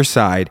to your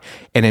side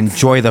and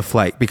enjoy the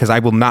flight because I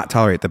will not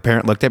tolerate. The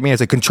parent looked at me. I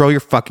said, control your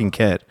fucking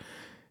kid.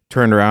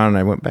 Turned around and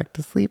I went back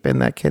to sleep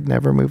and that kid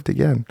never moved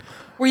again.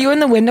 Were you in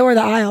the window or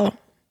the aisle?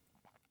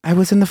 I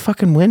was in the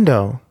fucking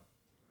window.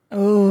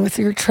 Oh,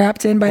 so you're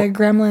trapped in by a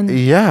gremlin.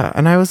 Yeah.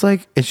 And I was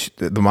like,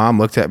 the mom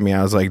looked at me.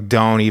 I was like,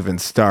 don't even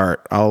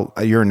start.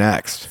 You're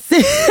next.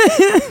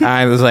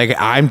 I was like,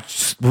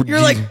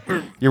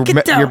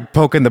 you're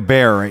poking the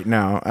bear right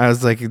now. I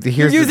was like,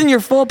 you're using your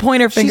full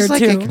pointer finger too.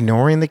 She's like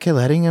ignoring the kid,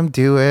 letting him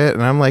do it.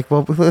 And I'm like,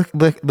 well,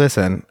 look,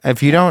 listen,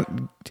 if you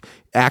don't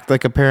act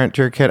like a parent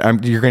to your kid,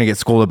 you're going to get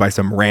scolded by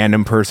some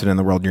random person in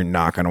the world. You're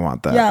not going to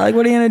want that. Yeah, like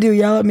what are you going to do?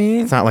 Yell at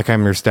me? It's not like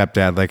I'm your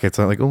stepdad. Like it's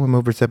not like, oh, I'm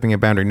overstepping a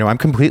boundary. No, I'm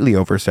completely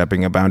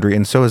overstepping a boundary,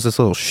 and so is this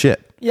little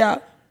shit. Yeah,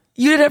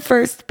 you did it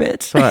first,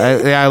 bitch. So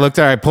I looked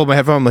at her. I pulled my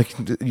headphone. I'm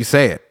like, you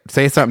say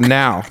something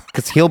now,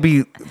 because he'll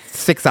be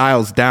 6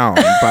 aisles down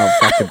in about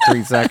fucking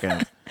 3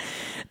 seconds.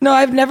 No,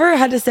 I've never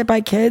had to sit by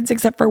kids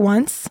except for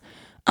once,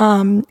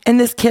 and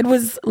this kid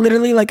was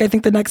literally like I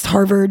think the next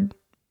Harvard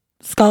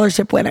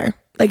scholarship winner.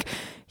 Like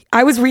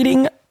I was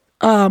reading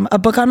a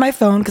book on my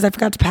phone because I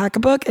forgot to pack a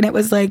book, and it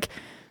was like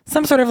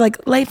some sort of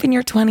like life in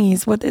your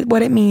 20s,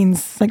 what it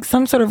means, like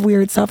some sort of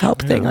weird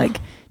self-help thing, like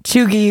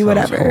chuggy,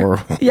 whatever.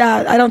 Horrible.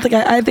 Yeah,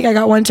 I think I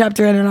got one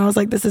chapter in and I was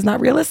like, this is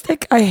not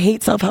realistic. I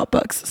hate self-help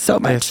books so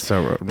much. It's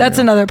so That's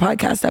another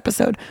podcast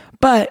episode.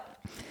 But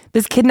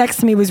this kid next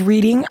to me was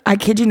reading, I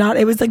kid you not,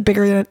 it was like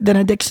bigger than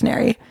a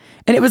dictionary,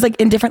 and it was like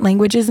in different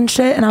languages and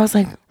shit, and I was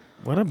like,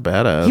 what a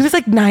badass. He was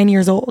like 9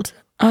 years old.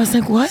 I was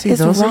like, what is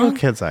those wrong? Little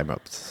kids, I'm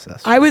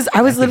obsessed with. I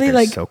was literally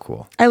like, so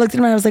cool. I looked at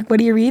him and I was like, what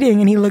are you reading?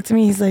 And he looked at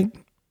me,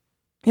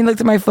 he looked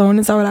at my phone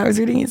and saw what I was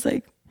reading. He's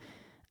like,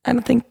 I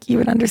don't think you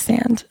would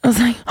understand. I was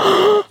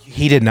like,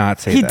 he did not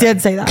say that. He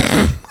did say that.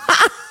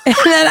 And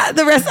then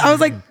the rest, I was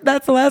like,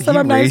 that's the last time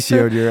I'm nice to.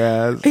 He ratioed your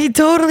ass. He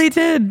totally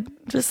did.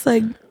 Just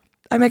like,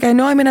 I'm like, I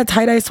know I'm in a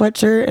tie-dye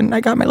sweatshirt and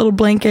I got my little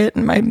blanket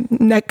and my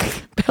neck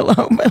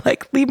pillow, but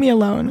like, leave me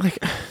alone. Like,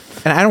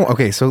 and I don't,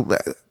 okay, so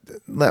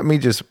let me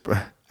just,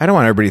 I don't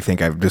want everybody to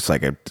think I'm just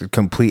like a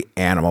complete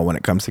animal when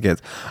it comes to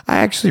kids. I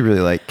actually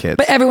really like kids.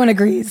 But everyone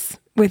agrees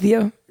with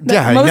you.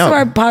 Yeah, most I know. of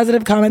our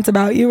positive comments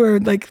about you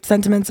are like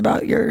sentiments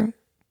about your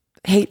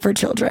hate for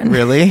children.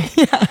 Really?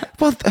 Yeah.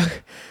 Well,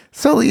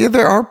 so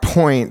there are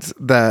points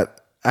that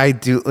I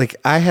do, like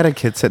I had a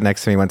kid sit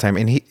next to me one time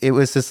and it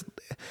was this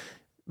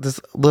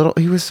little,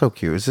 he was so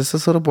cute. It was just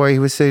this little boy. He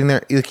was sitting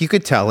there, like you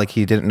could tell like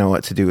he didn't know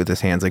what to do with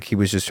his hands. Like he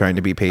was just trying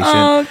to be patient.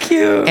 Oh,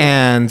 cute.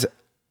 And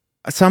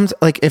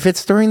like if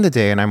it's during the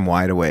day and I'm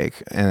wide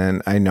awake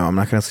and I know I'm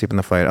not going to sleep in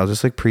the flight, I'll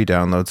just like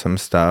pre-download some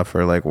stuff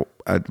or like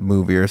a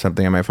movie or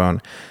something on my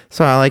phone.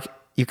 So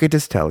you could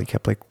just tell he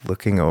kept like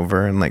looking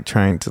over and like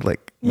trying to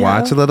like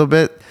watch a little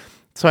bit.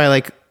 So I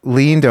like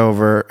leaned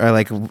over,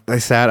 I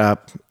sat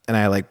up and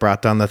I like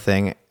brought down the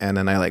thing and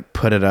then I like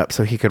put it up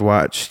so he could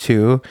watch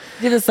too.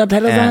 Did the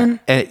subtitles on?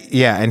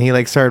 And he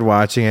like started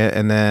watching it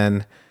and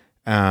then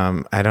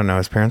I don't know,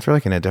 his parents were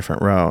like in a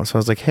different row. So I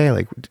was like, hey,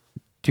 like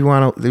do you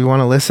want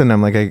to listen?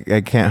 I'm like,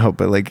 I can't help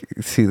but like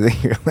see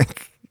that you're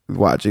like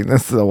watching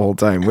this the whole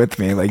time with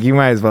me. Like you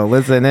might as well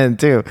listen in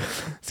too.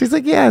 So he's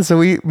like, yeah. So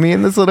me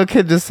and this little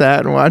kid just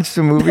sat and watched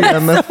a movie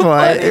on the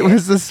flight. It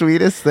was the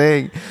sweetest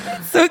thing.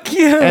 That's so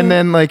cute. And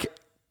then like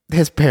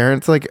his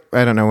parents, like,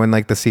 I don't know, when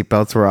like the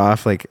seatbelts were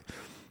off, like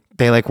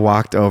they like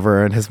walked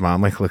over and his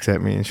mom like looked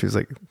at me and she was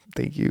like,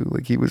 thank you.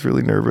 Like he was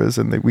really nervous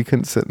and we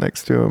couldn't sit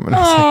next to him. And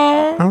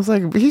I was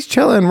like, he's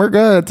chilling. We're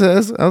good,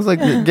 sis. I was like,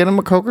 get him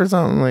a Coke or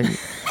something.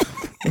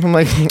 I'm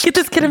like, get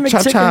this kid a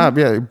McChicken. Chop.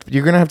 Yeah,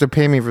 you're gonna have to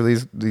pay me for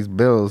these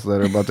bills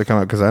that are about to come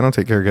up because I don't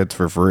take care of kids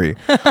for free.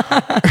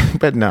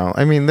 But no,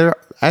 I mean,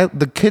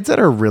 the kids that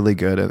are really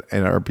good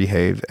and are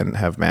behaved and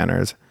have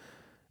manners,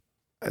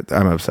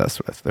 I'm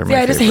obsessed with. They're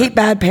my I just favorite. hate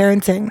bad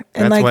parenting.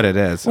 And That's like, what it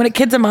is. When a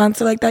kid's a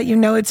monster like that,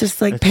 it's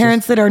just like it's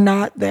parents that are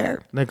not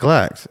there.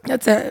 Neglect.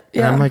 That's it.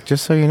 Yeah. And I'm like,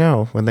 just so you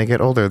know, when they get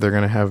older, they're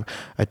going to have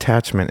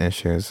attachment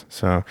issues.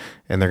 And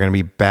they're going to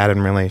be bad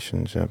in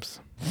relationships.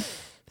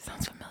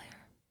 Sounds familiar.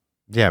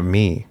 Yeah,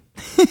 me.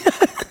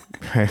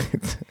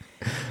 Right.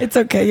 It's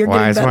okay. You're getting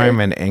better. That's why I'm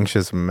an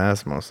anxious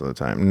mess most of the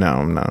time. No,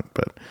 I'm not.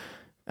 But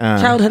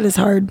childhood is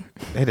hard.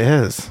 It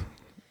is.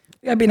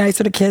 You gotta be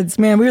nicer to kids,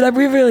 man. We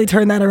really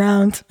turned that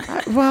around.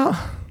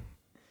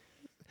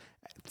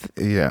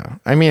 Yeah.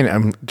 I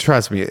mean,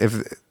 trust me.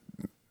 If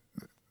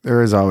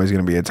there is always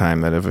going to be a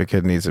time that if a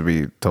kid needs to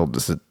be told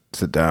to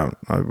sit down,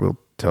 I will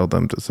tell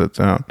them to sit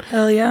down.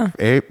 Hell yeah.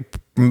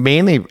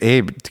 Mainly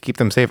to keep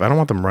them safe. I don't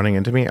want them running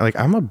into me. Like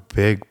I'm a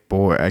big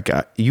boy.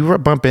 You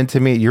bump into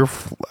me, you're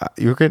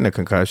getting a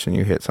concussion.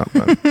 You hit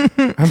something.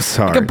 I'm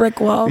sorry. Like a brick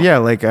wall. Yeah,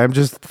 like I'm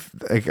just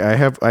like I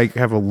have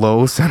a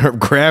low center of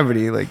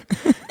gravity. Like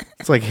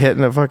it's like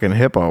hitting a fucking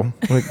hippo.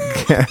 Like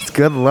it's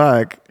good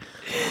luck.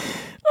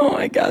 Oh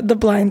my God, The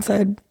Blind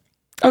Side.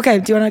 Okay,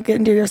 do you want to get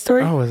into your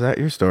story? Oh, is that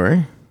your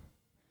story?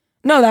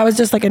 No, that was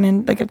just like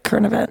a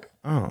current event.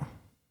 Oh.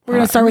 We're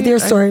going to start with your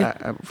story.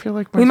 I feel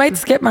like we might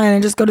skip mine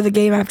and just go to the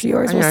game after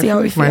yours. We'll see how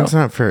we feel. Mine's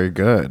not very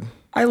good.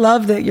 I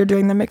love that you're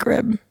doing the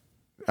McRib.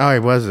 Oh, I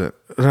wasn't.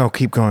 No,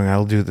 keep going.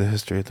 I'll do the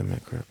history of the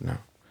McRib. No,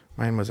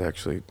 mine was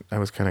actually. I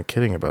was kind of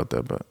kidding about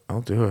that, but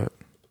I'll do it.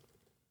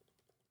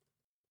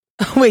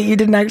 Wait, you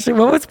didn't actually?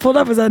 What was pulled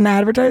up? Was that an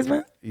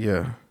advertisement?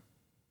 Yeah.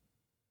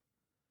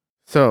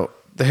 So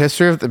the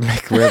history of the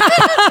McRib.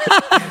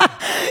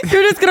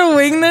 You're just gonna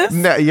wing this?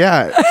 No,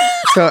 yeah.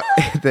 So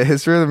the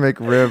history of the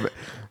McRib.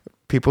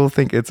 People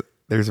think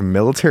there's a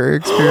military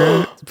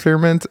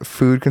experiment,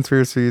 food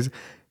conspiracies.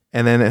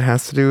 And then it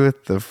has to do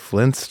with the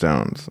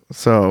Flintstones.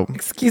 So,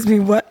 excuse me,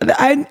 what?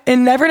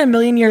 And never in a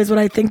million years would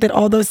I think that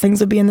all those things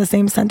would be in the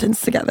same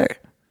sentence together.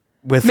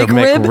 With the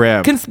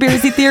McRib.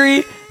 Conspiracy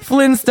theory,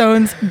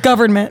 Flintstones,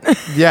 government.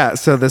 Yeah,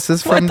 so this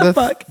is from the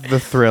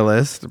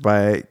Thrillist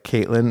by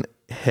Caitlin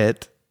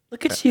Hitt.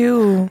 Look at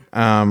you.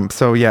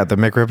 So yeah, the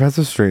McRib has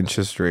a strange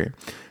history.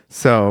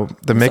 So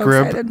the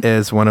McRib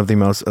is one of the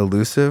most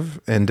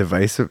elusive and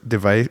divisive.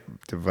 I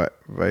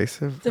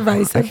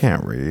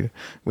can't read.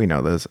 We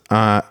know this.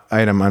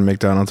 Item on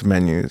McDonald's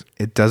menus.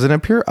 It doesn't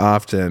appear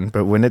often,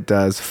 but when it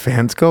does,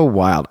 fans go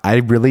wild. I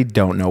really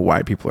don't know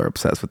why people are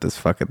obsessed with this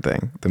fucking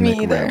thing. The Me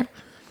McRib. either.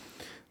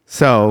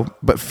 So,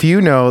 but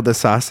few know the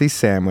saucy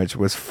sandwich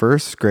was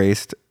first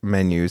graced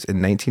menus in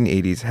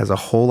 1980s, has a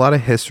whole lot of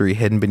history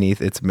hidden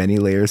beneath its many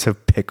layers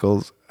of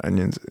pickles,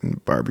 onions,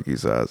 and barbecue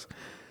sauce.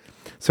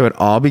 So it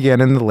all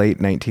began in the late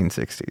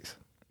 1960s.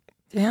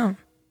 Damn.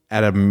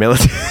 At a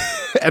military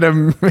at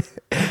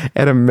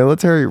a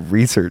military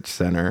research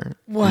center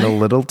in a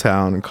little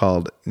town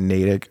called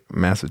Natick,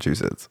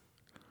 Massachusetts.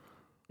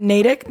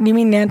 Natick? You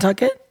mean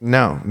Nantucket?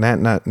 No,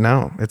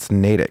 no. It's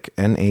Natick,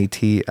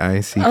 Natick.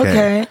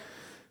 Okay.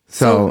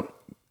 So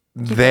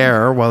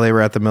there, while they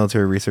were at the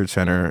military research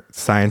center,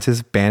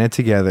 scientists banded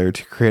together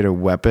to create a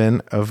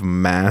weapon of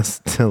mass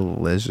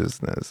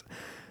deliciousness.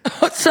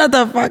 Shut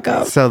the fuck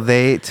up. So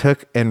they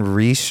took and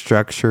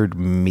restructured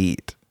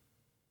meat.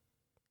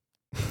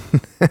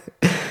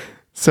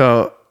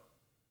 So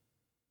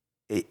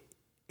it's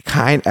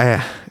kind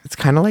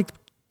of like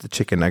the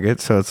chicken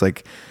nuggets. So it's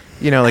like,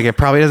 like it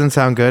probably doesn't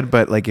sound good,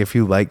 but like if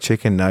you like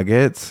chicken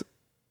nuggets,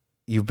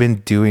 you've been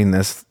doing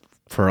this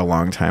for a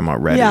long time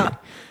already. Yeah.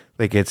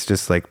 Like it's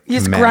just like you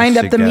just grind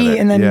up together. The meat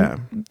and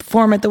then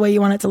form it the way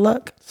you want it to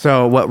look.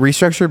 So what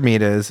restructured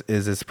meat is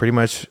it's pretty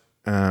much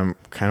kind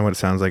of what it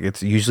sounds like.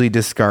 It's usually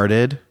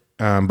discarded,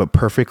 but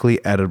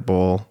perfectly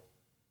edible.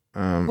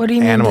 What do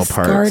you mean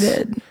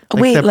discarded?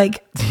 Parts.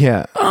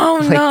 Yeah. Oh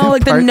no,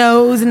 like the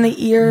nose and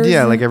the ears.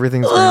 Yeah, like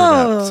everything's burned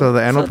up. So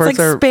the animal parts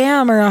are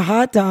spam or a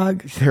hot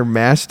dog. They're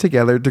mashed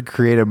together to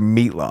create a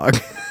meat log.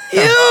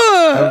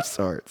 Ew. Of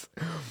sorts.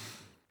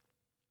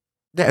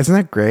 Yeah, isn't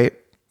that great?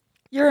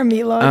 You're a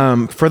meat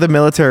log. For the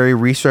military,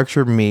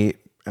 restructured meat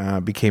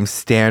became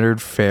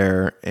standard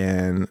fare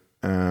in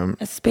a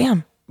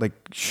spam. Like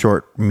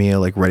short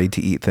meal, like ready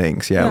to eat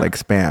things. Yeah, like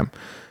spam.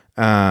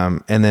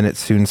 And then it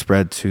soon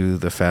spread to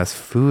the fast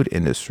food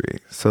industry.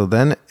 So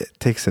then it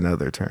takes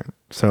another turn.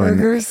 So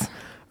burgers.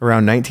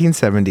 Around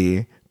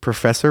 1970,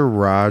 Professor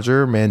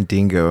Roger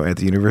Mandingo at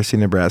the University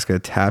of Nebraska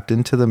tapped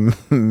into the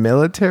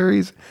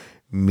military's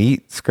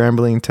meat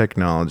scrambling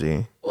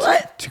technology.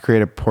 What? To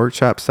create a pork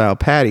chop style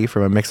patty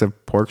from a mix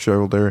of pork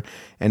shoulder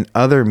and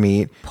other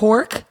meat.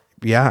 Pork?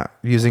 Yeah,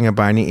 using a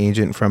binding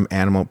agent from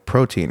animal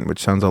protein, which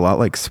sounds a lot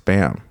like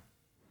spam.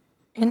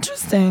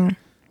 Interesting.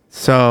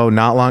 So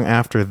not long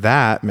after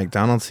that,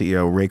 McDonald's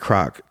CEO Ray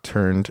Kroc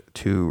turned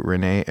to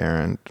Rene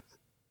Arend,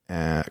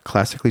 a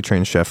classically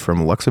trained chef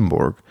from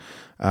Luxembourg,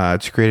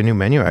 to create a new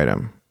menu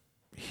item.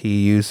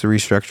 He used the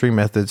restructuring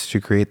methods to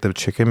create the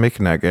Chicken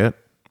McNugget,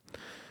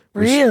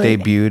 which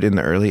debuted in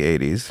the early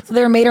 80s. So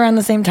they were made around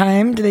the same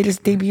time? Did they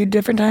just debut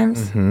different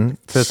times? Mm-hmm.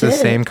 So it's the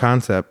same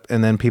concept.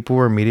 And then people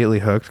were immediately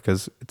hooked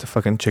because it's a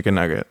fucking chicken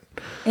nugget.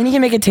 And you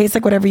can make it taste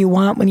like whatever you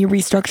want when you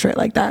restructure it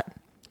like that.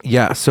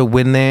 Yeah. So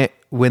when they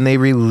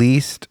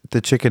released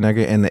the chicken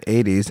nugget in the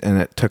 80s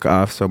and it took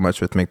off so much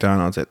with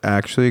McDonald's, it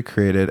actually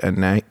created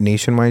a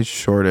nationwide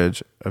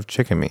shortage of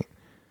chicken meat.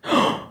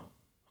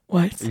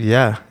 What?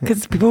 Yeah.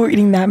 Because people were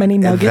eating that many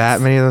nuggets? That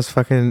many of those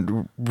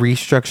fucking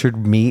restructured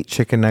meat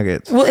chicken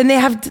nuggets. Well, and they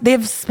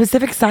have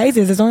specific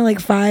sizes. There's only like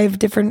 5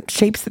 different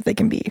shapes that they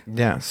can be.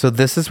 Yeah. So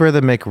this is where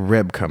the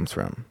McRib comes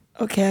from.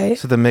 Okay.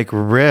 So the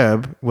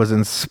McRib was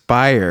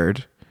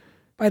inspired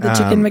by the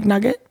chicken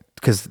McNugget?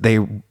 Because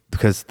the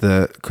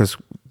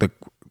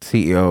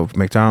CEO of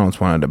McDonald's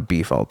wanted a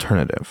beef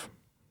alternative.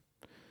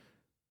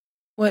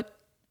 What?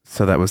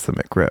 So that was the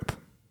McRib.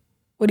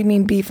 What do you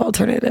mean beef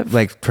alternative?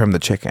 Like from the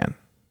chicken.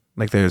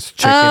 Like there's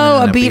chicken.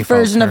 Oh, a beef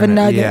version of a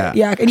nugget.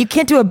 Yeah. And you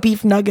can't do a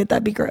beef nugget.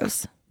 That'd be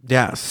gross.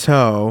 Yeah.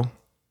 So.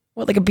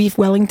 What, like a beef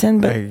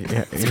Wellington? But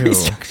it's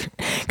restructured.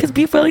 Because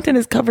beef Wellington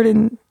is covered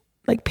in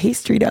like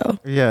pastry dough.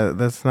 Yeah,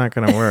 that's not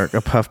going to work.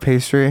 A puff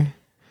pastry.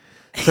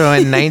 So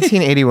in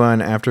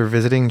 1981, after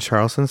visiting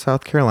Charleston,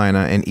 South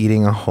Carolina and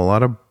eating a whole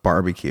lot of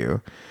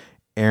barbecue,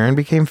 Aaron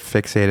became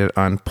fixated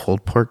on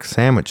pulled pork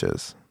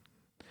sandwiches.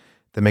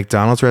 The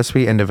McDonald's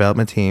recipe and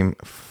development team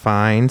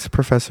finds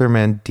Professor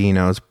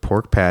Mandino's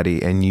pork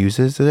patty and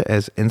uses it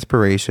as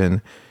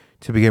inspiration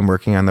to begin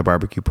working on the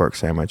barbecue pork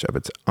sandwich of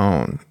its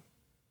own.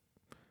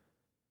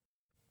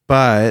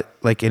 But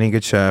like any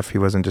good chef, he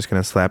wasn't just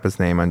going to slap his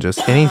name on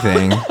just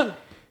anything.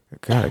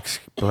 God,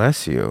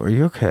 bless you. Are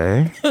you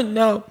okay?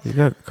 No. You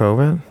got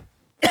COVID?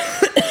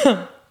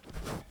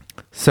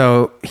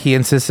 So he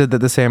insisted that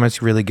the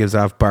sandwich really gives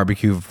off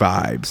barbecue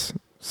vibes.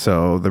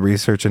 So the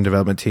research and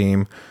development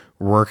team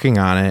working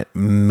on it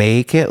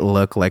make it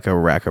look like a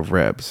rack of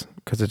ribs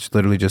because it's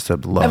literally just a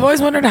loaf. I've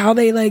always wondered how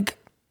they like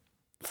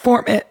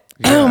form it.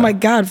 Yeah. Oh my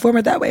God, form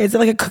it that way. Is it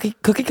like a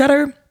cookie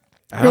cutter?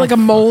 Or like a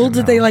mold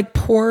that they like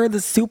pour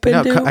the soup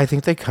into? No, I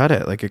think they cut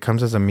it. Like it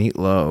comes as a meat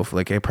loaf.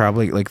 Like it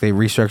probably like they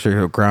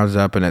restructure it, grounds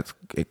up, and it's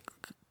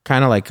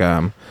kind of like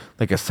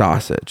a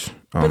sausage.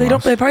 Almost.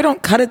 But they probably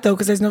don't cut it though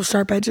because there's no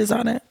sharp edges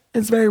on it.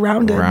 It's very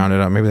rounded.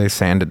 Rounded up. Maybe they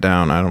sand it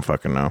down. I don't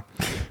fucking know.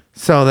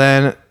 So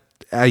then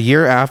a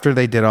year after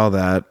they did all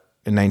that,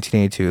 in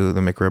 1982, the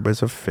McRib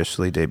was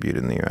officially debuted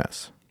in the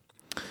U.S.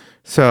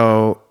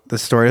 So the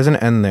story doesn't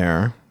end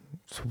there.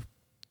 So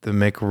the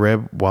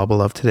McRib, while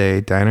beloved today,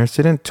 diners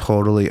didn't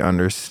totally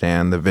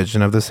understand the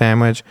vision of the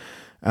sandwich,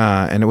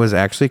 and it was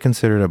actually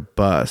considered a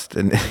bust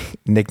and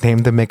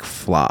nicknamed the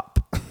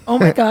McFlop. Oh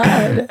my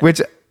God.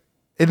 Which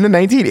in the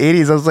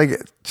 1980s, I was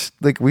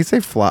like we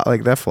say flop,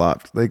 like that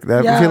flopped. Like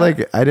that, I feel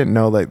like I didn't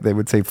know like they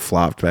would say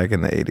flopped back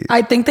in the 80s.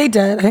 I think they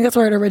did. I think that's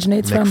where it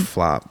originates from.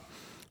 McFlop.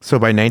 So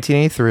by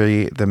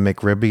 1983, the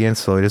McRib began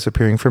slowly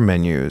disappearing from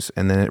menus,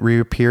 and then it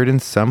reappeared in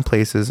some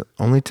places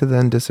only to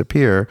then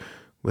disappear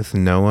with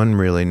no one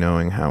really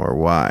knowing how or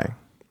why.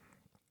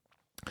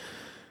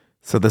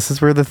 So this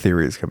is where the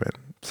theories come in.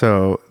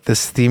 So this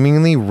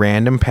seemingly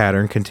random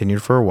pattern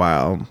continued for a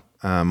while,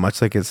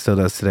 much like it still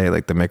does today.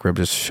 Like the McRib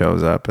just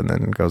shows up and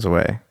then goes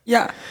away.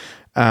 Yeah.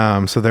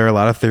 So there are a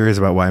lot of theories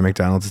about why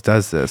McDonald's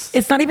does this.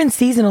 It's not even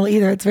seasonal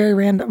either. It's very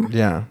random.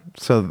 Yeah.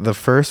 So the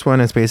first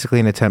one is basically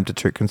an attempt to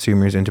trick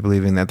consumers into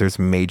believing that there's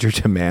major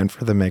demand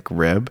for the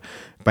McRib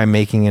by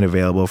making it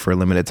available for a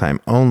limited time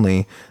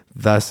only,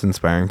 thus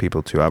inspiring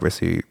people to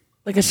obviously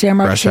like a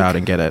shamrock rush shake. out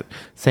and get it.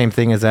 Same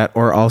thing as that.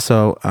 Or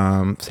also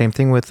same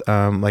thing with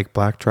like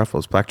black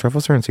truffles. Black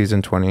truffles are in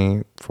season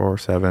 24/7,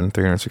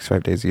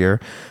 365 days a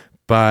year.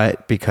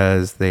 But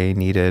because they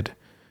needed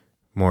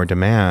more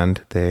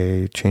demand,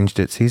 they changed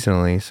it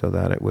seasonally so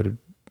that it would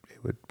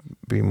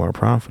be more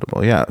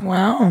profitable. Yeah.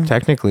 Wow.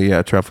 Technically,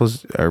 yeah,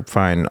 truffles are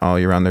fine all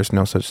year round. There's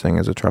no such thing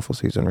as a truffle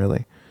season,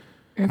 really.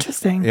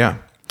 Interesting. Yeah.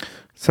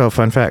 So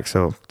fun fact.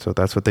 So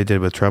that's what they did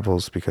with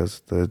truffles because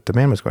the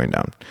demand was going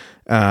down.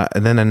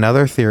 And then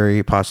another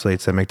theory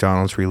postulates that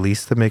McDonald's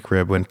released the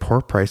McRib when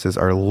pork prices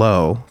are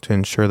low to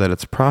ensure that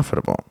it's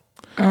profitable.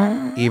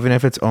 Even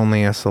if it's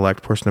only a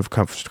select portion of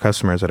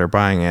customers that are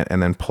buying it,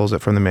 and then pulls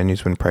it from the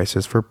menus when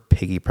prices for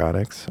piggy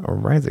products are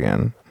rise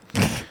again.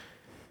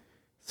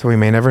 So we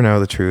may never know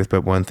the truth,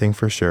 but one thing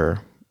for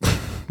sure,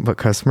 what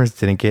customers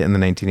didn't get in the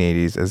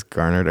 1980s is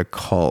garnered a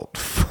cult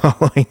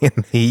following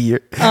in the year.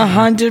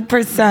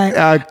 100%.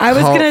 I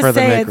was going to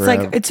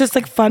say, it's just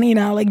like funny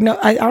now. Like, no,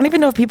 I don't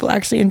even know if people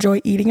actually enjoy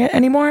eating it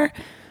anymore,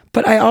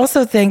 but I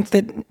also think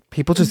that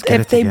people just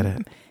get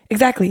it.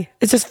 Exactly.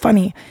 It's just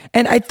funny.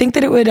 And I think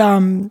that it would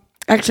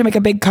actually make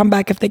a big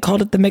comeback if they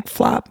called it the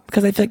McFlop,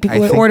 because I feel like people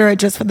would order it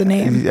just for the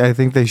name. I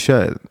think they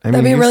should.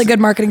 That'd be a really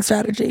good marketing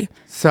strategy.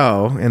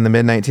 So in the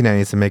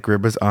mid-1990s, the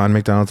McRib was on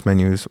McDonald's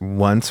menus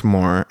once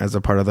more as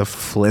a part of the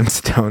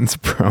Flintstones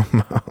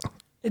promo.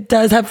 It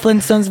does have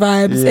Flintstones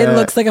vibes. Yeah, it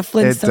looks like a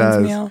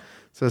Flintstones meal.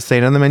 So it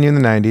stayed on the menu in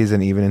the 90s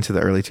and even into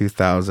the early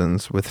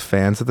 2000s, with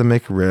fans of the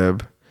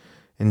McRib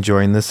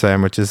enjoying the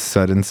sandwich's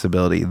sudden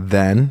stability.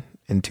 Then,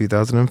 in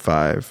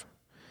 2005,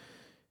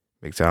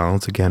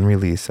 McDonald's again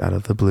released out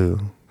of the blue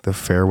the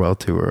farewell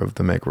tour of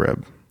the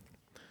McRib.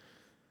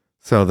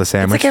 So the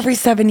sandwich... It's like every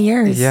 7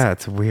 years. Yeah,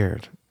 it's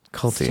weird.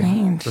 Culty.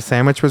 Strange. The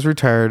sandwich was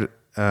retired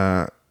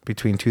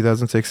between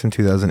 2006 and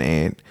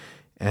 2008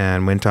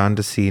 and went on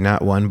to see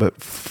not one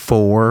but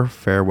 4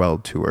 farewell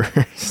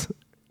tours.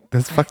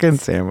 This fucking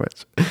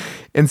sandwich.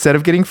 Instead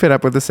of getting fed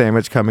up with the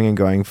sandwich coming and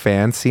going,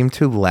 fans seem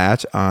to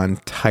latch on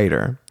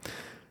tighter.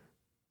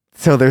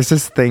 So there's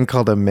this thing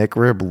called a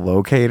McRib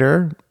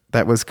locator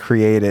that was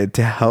created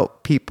to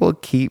help people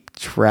keep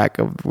track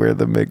of where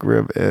the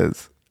McRib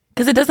is.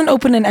 Because it doesn't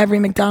open in every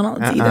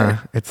McDonald's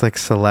either. It's like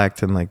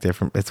select and like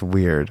different. It's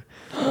weird.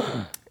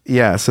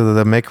 Yeah, so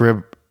the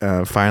McRib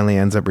finally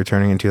ends up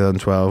returning in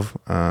 2012.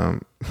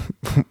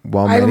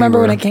 While I remember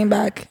when it came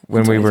back.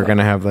 When we were going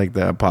to have like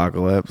the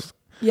apocalypse.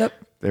 Yep.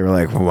 They were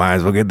like, well, might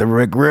as well get the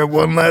McRib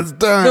one last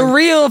time. The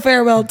real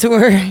farewell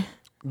tour.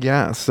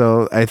 Yeah,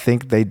 so I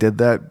think they did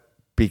that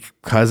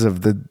because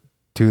of the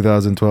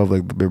 2012,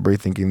 like everybody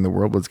thinking the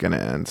world was going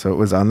to end. So it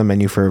was on the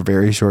menu for a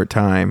very short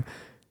time.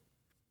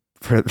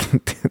 For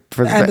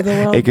the end of the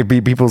world. It could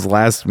be people's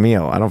last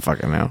meal. I don't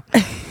fucking know.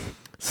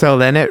 So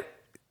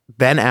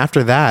then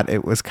after that,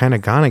 it was kind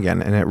of gone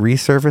again, and it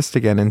resurfaced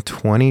again in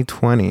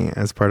 2020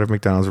 as part of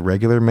McDonald's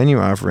regular menu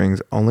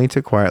offerings, only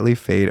to quietly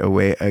fade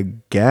away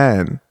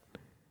again.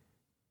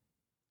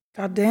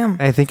 God damn.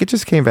 I think it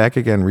just came back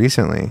again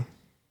recently.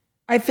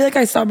 I feel like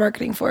I saw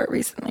marketing for it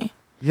recently.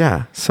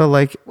 Yeah. So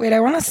like... Wait, I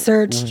want to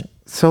search.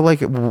 So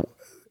like...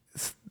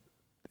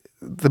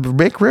 the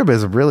McRib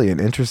is really an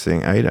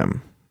interesting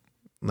item.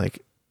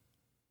 Like,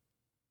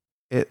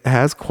 it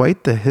has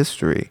quite the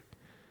history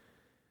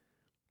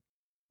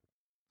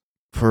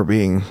for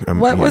being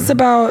what was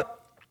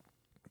about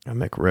a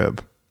McRib.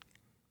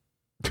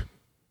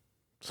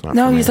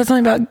 No, you said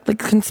something about like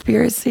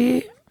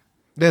conspiracy.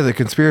 Yeah, the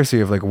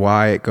conspiracy of like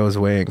why it goes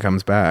away and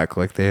comes back.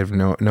 Like they have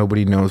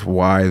nobody knows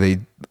why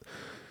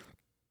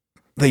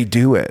they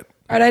do it.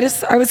 All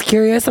right, I was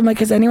curious. I'm like,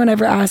 has anyone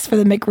ever asked for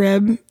the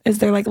McRib? Is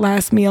their like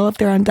last meal if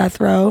they're on death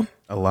row?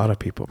 A lot of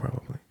people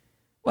probably.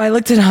 Well, I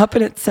looked it up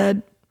and it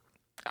said,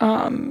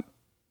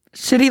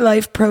 shitty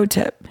life pro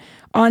tip.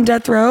 On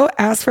death row,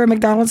 ask for a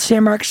McDonald's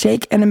Shamrock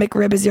Shake and a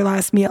McRib as your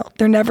last meal.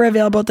 They're never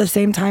available at the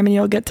same time and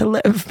you'll get to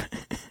live.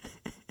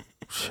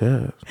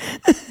 Shit.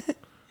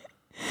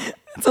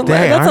 That's a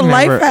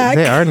life hack.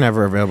 They are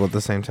never available at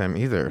the same time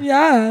either.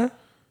 Yeah.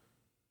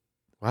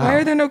 Wow. Why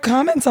are there no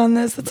comments on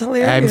this? That's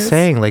hilarious. I'm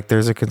saying like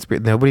there's a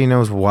conspiracy. Nobody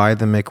knows why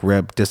the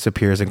McRib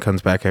disappears and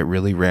comes back at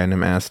really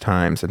random ass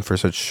times and for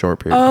such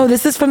short periods. Oh,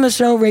 this is from the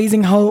show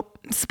Raising Hope.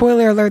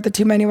 Spoiler alert, the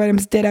two menu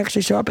items did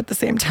actually show up at the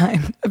same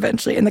time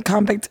eventually, and the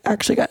convict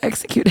actually got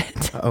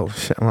executed. Oh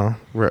shit. Well,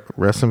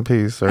 rest in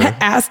peace. Or...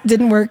 Ass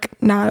didn't work,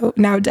 now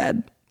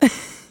dead.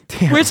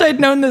 Damn. Wish I'd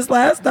known this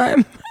last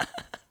time.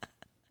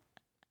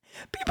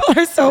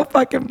 People are so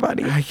fucking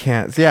funny. I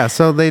can't. Yeah,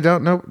 so they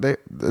don't know.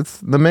 It's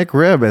the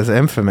McRib is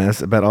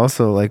infamous, but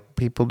also like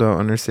people don't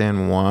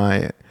understand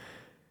why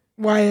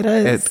it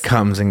is. It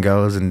comes and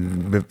goes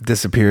and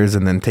disappears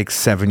and then takes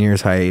 7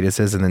 years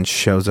hiatuses and then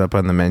shows up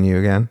on the menu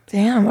again.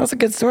 Damn, that was a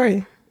good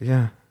story.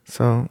 Yeah.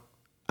 So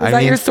was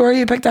that your story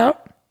you picked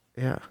out?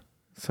 Yeah.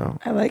 So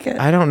I like it.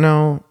 I don't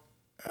know.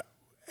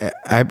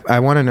 I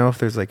want to know if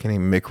there's like any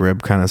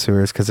McRib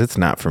connoisseurs because it's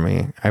not for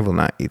me. I will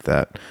not eat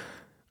that.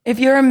 If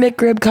you're a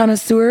McRib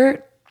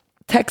connoisseur,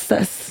 text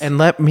us and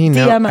let me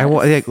know. DM us.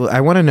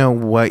 I want to know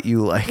what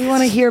you like. We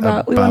want to hear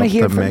about. We want to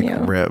hear the from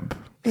McRib.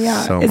 You.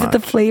 Yeah. So is much. it the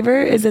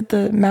flavor? Is it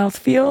the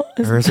mouthfeel?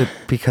 Or is it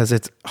because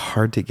it's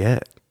hard to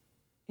get?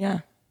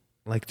 Yeah.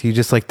 Like, do you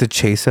just like the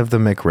chase of the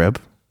McRib?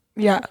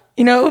 Yeah.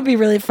 You know, it would be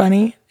really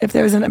funny if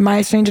there was a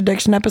My Strange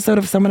Addiction episode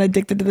of someone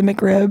addicted to the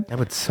McRib. That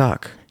would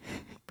suck.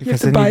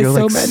 Because you then you go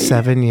so like many.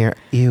 7 year.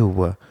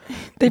 Ew.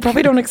 They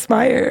probably don't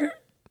expire.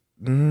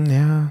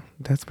 Yeah,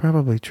 that's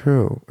probably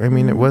true. I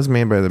mean, it was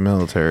made by the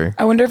military.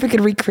 I wonder if we could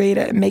recreate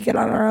it and make it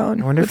on our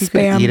own. I wonder if you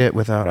Spam. could eat it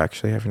without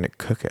actually having to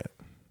cook it.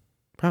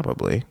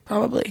 Probably.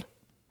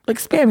 Like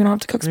Spam, you don't have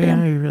to cook Spam.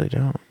 Yeah, you really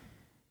don't.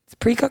 It's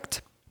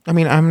pre-cooked. I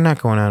mean, I'm not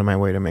going out of my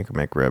way to make a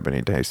McRib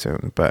any day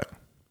soon, but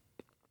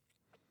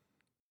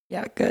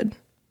yeah, good.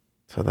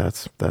 So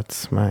that's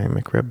my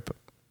McRib.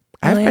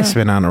 Hell I've just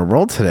been on a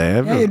roll today.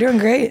 You're doing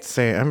great.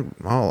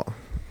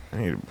 I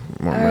need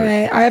more. All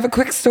right, I have a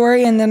quick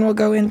story, and then we'll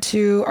go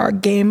into our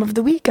game of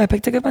the week. I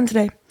picked a good one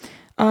today.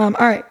 All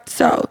right,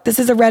 so this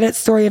is a Reddit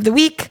story of the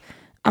week.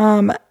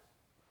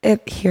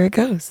 Here it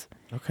goes.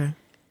 Okay.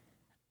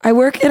 I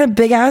work in a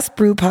big ass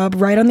brew pub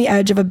right on the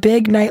edge of a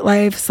big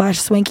nightlife /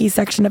 swanky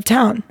section of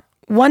town.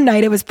 One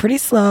night it was pretty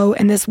slow,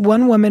 and this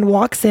one woman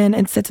walks in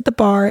and sits at the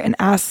bar and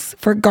asks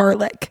for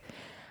garlic.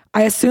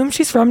 I assume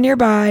she's from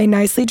nearby,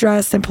 nicely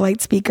dressed and polite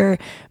speaker.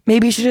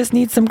 Maybe she just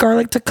needs some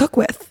garlic to cook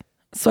with.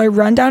 So I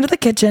run down to the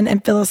kitchen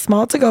and fill a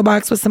small to-go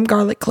box with some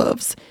garlic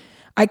cloves.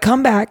 I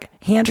come back,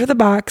 hand her the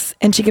box,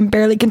 and she can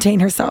barely contain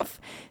herself,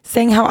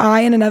 saying how I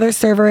and another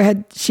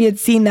server she had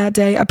seen that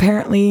day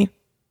apparently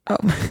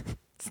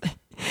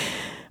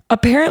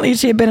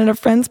she had been at a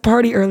friend's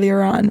party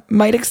earlier on,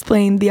 might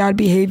explain the odd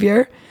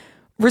behavior,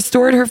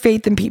 restored her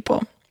faith in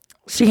people.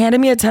 She handed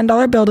me a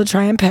 $10 bill to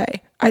try and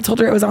pay. I told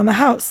her it was on the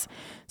house.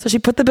 So she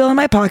put the bill in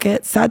my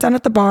pocket, sat down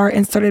at the bar,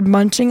 and started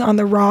munching on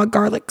the raw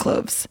garlic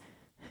cloves.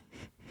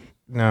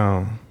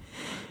 No.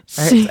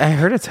 I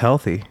heard it's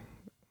healthy.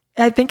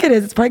 I think it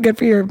is. It's probably good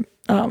for your,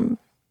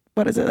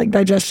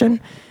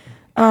 digestion.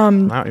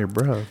 Not your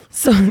breath.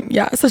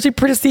 So she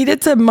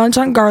proceeded to munch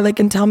on garlic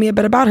and tell me a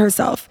bit about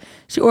herself.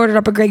 She ordered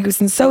up a Grey Goose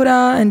and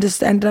soda and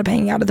just ended up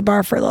hanging out at the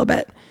bar for a little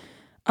bit.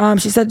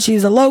 She said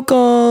she's a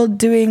local,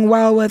 doing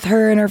well with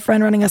her and her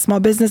friend running a small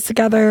business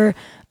together.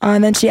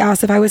 And then she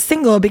asked if I was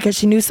single because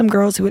she knew some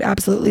girls who would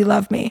absolutely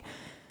love me.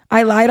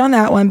 I lied on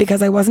that one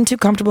because I wasn't too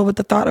comfortable with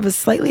the thought of a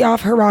slightly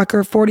off her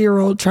rocker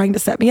 40-year-old trying to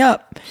set me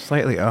up.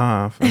 Slightly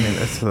off. I mean,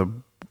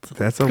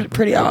 that's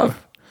pretty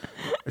off.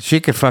 She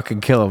could fucking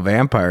kill a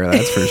vampire,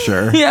 that's for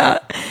sure. Yeah.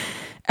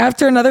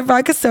 After another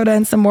vodka soda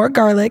and some more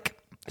garlic,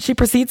 she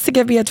proceeds to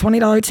give me a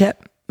 $20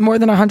 tip, more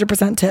than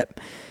 100% tip,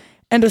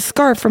 and a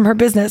scarf from her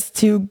business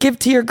to give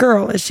to your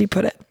girl, as she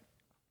put it.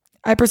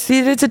 I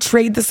proceeded to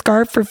trade the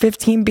scarf for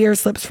 15 beer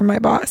slips from my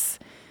boss.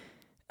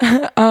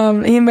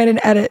 He made an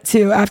edit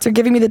too. After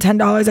giving me the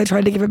 $10, I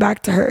tried to give it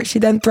back to her. She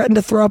then threatened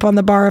to throw up on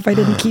the bar if I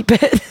didn't keep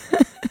it.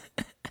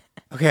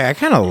 Okay, I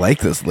kind of like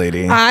this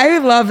lady. I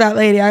love that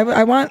lady.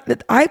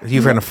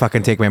 You're gonna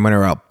fucking take my money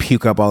or I'll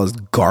puke up all this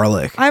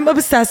garlic. I'm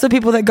obsessed with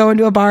people that go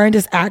into a bar and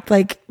just act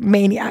like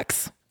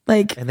maniacs.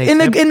 Like in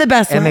the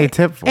best way. And they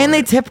tip for And it.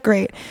 they tip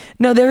great.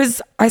 No,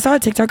 I saw a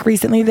TikTok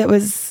recently that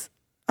was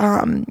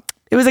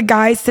it was a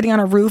guy sitting on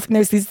a roof, and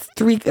there's these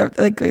three,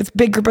 like this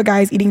big group of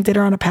guys eating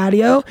dinner on a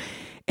patio.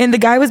 And the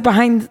guy was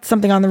behind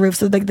something on the roof,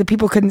 so like the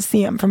people couldn't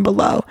see him from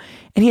below.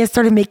 And he had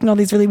started making all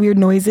these really weird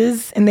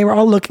noises, and they were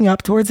all looking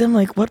up towards him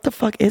like, what the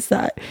fuck is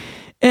that?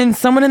 And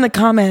someone in the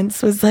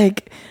comments was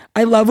like,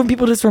 I love when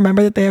people just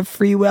remember that they have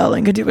free will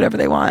and can do whatever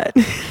they want.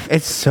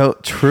 It's so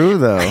true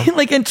though.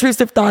 Like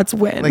intrusive thoughts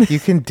win. Like you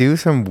can do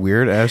some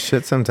weird ass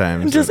shit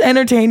sometimes. Just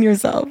entertain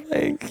yourself.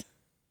 Like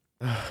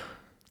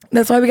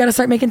that's why we got to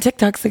start making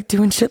TikToks like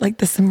doing shit like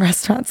this in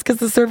restaurants, because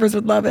the servers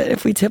would love it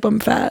if we tip them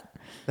fat.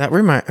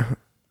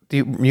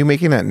 You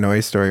making that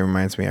noise story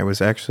reminds me. I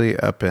was actually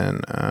up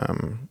in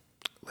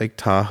Lake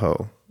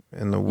Tahoe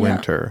in the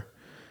winter,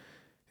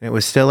 and it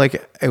was still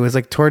like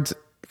towards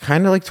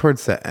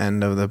the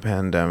end of the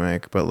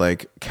pandemic, but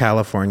like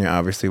California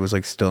obviously was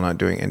like still not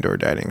doing indoor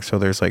dining. So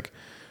there's like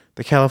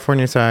the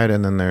California side,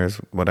 and then there's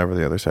whatever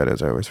the other side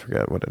is. I always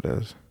forget what it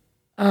is.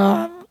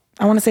 I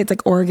want to say it's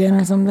like Oregon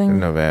or something.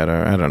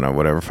 Nevada. I don't know.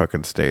 Whatever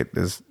fucking state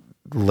is.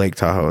 Lake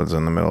Tahoe is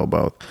in the middle of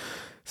both.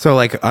 So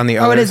like on the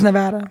other, it is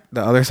Nevada.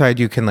 The other side,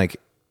 you can like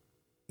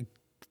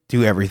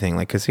do everything,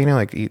 like casino,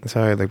 like eat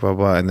inside, like blah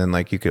blah, and then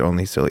like you could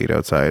only still eat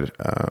outside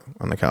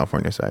on the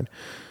California side.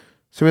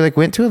 So we like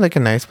went to like a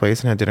nice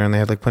place and had dinner, and they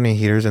had like plenty of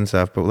heaters and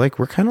stuff. But like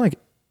we're kind of like,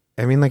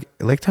 I mean, like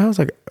Lake Tahoe's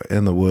like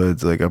in the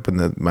woods, like up in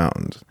the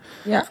mountains.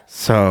 Yeah.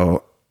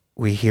 So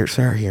we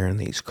start hearing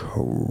these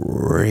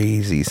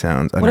crazy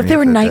sounds. What if they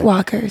were night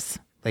walkers?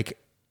 Like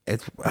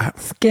it's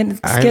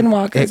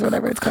skinwalkers,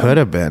 whatever it's called. Could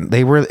have been.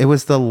 It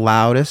was the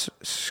loudest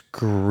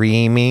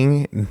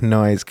screaming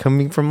noise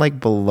coming from like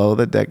below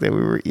the deck that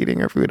we were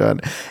eating our food on,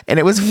 and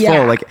it was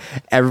full. Like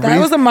everybody, that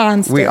was a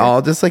monster. We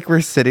all just like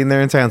were sitting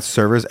there in town,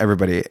 servers,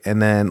 everybody,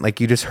 and then like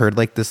you just heard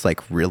like this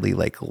like really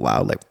like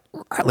loud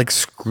like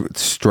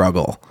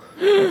struggle,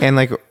 and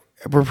like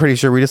we're pretty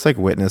sure we just like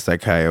witnessed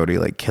that coyote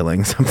like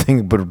killing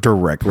something, but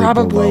directly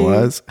below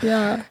us.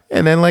 Yeah,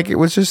 and then like it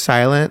was just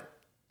silent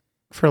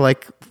for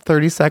like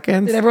 30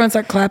 seconds. Did everyone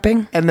start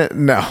clapping? And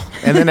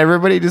then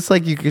everybody just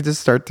like, you could just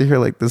start to hear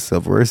like the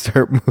silverware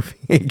start moving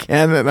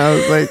again. And I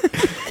was like,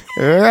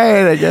 all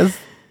right, I guess.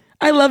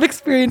 I love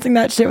experiencing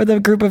that shit with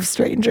a group of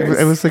strangers.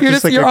 It was like,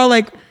 you're all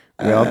like,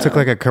 we all took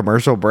like a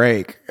commercial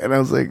break. And I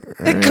was like,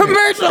 a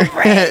commercial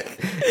break.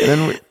 And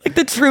then like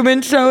the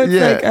Truman Show. It's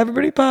like,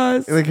 everybody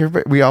pause. Like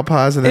we all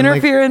paused. And then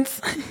interference.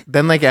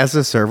 Then like as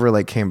the server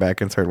like came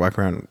back and started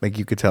walking around, like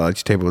you could tell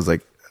each table was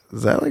like,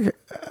 does that like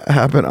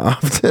happen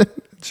often?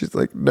 She's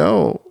like,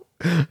 no,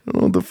 I don't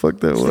know what the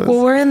fuck that was.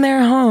 Well, we're in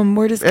their home.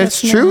 We're just. It's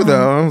true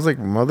though. I was like,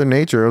 Mother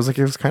Nature. I was like,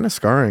 it was kind of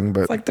scarring,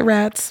 but it's like the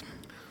rats.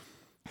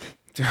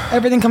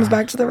 Everything comes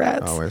back to the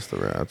rats. Always the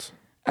rats.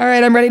 All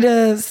right, I'm ready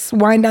to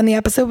wind down the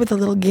episode with a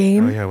little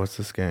game. Oh yeah, what's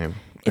this game?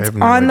 It's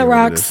on the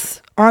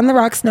rocks. On the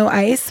rocks, no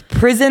ice.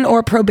 Prison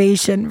or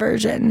probation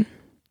version.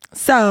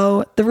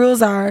 So the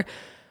rules are: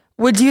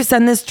 would you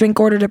send this drink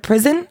order to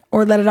prison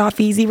or let it off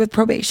easy with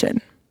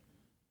probation?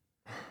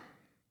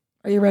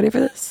 Are you ready for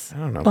this? I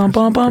don't know. Bum,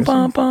 bum, bum,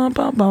 bum, bum,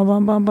 bum, bum,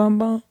 bum, bum, bum,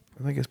 bum.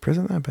 Like, is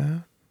prison that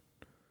bad?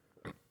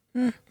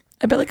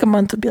 I bet like a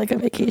month would be like a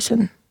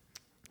vacation.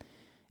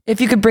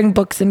 If you could bring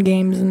books and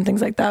games and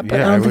things like that,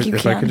 but I don't think you can.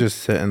 If I could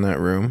just sit in that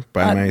room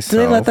by myself. Do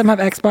they let them have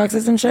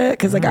Xboxes and shit?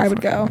 Because like I would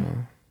go.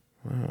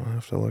 I'll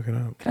have to look it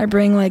up. Can I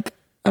bring like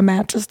a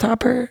mattress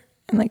topper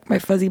and like my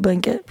fuzzy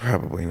blanket?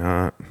 Probably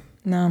not.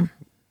 No.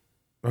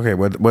 Okay,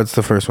 what's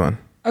the first one?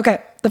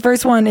 Okay, the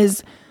first one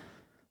is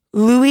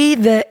Louis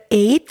the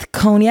Eighth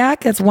cognac.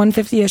 That's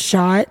 $150 a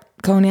shot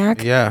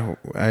cognac. Yeah,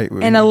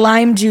 and a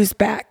lime juice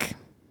back.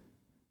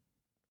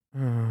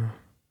 For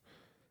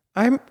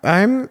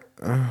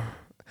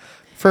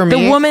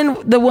me,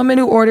 the woman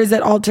who orders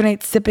it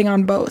alternates sipping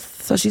on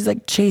both, so she's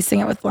like chasing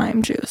it with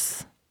lime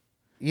juice.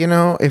 You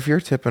know, if you're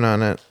tipping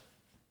on it,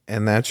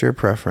 and that's your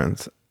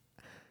preference,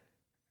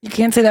 you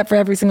can't say that for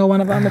every single one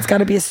of them. It's got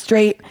to be a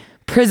straight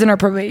prison or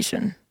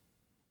probation.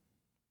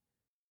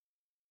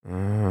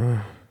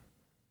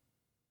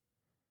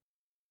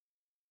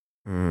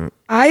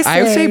 I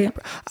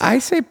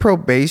say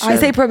probation. I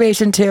say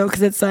probation too,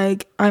 because it's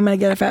like I'm gonna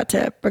get a fat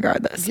tip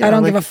regardless. Yeah, I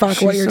don't like, give a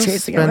fuck what you're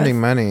chasing.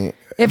 Spending money.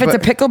 If it's a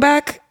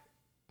pickleback,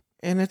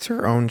 and it's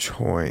her own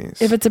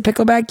choice. If it's a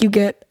pickleback, you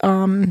get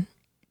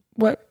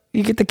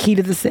you get the key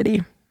to the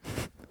city.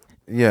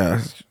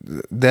 Yeah,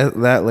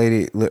 that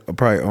lady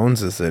probably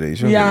owns the city.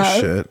 She don't give a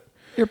shit.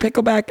 You're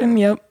picklebacking.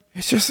 Yep.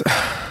 It's just.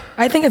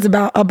 I think it's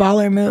about a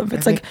baller move.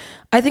 It's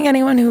I think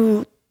anyone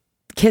who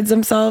kids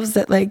themselves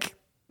that like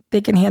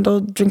they can handle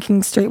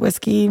drinking straight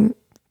whiskey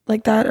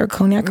like that or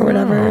cognac or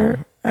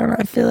whatever. I don't know.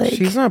 I feel like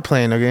she's not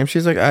playing no game.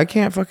 She's like, I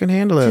can't fucking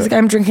handle it. She's like,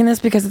 I'm drinking this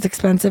because it's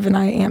expensive and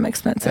I am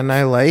expensive. And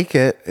I like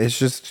it. It's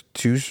just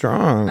too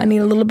strong. I need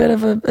a little bit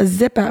of a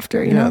zip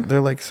after, you know?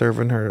 They're like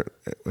serving her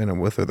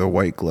with her the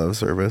white glove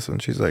service.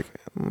 And she's like,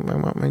 I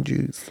want my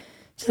juice.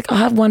 She's like, I'll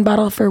have one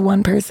bottle for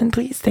one person,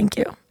 please. Thank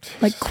you.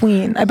 Like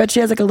queen. I bet she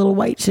has like a little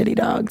white shitty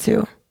dog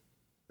too.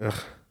 Ugh.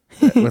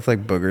 With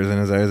like boogers in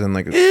his eyes and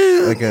like a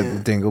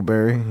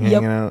dingleberry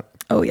hanging out.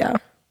 Oh yeah.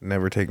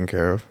 Never taken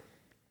care of.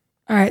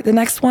 All right. The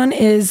next one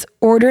is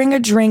ordering a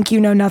drink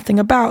you know nothing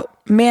about.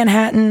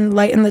 Manhattan,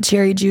 lighten the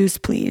cherry juice,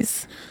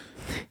 please.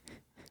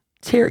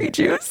 Cherry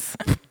juice.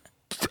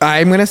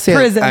 I'm gonna say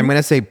Prison. I'm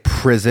gonna say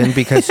prison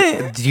because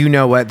do you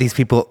know what these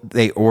people,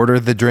 they order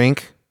the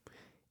drink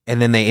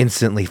and then they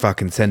instantly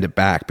fucking send it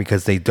back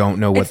because they don't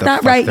know what It's the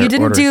not fuck right. they're You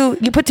didn't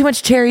ordering. you put too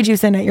much cherry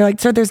juice in it. You're like,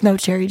 sir, there's no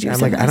cherry juice. I'm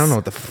in like, this. I don't know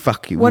what the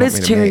fuck you What want is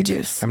me to cherry make.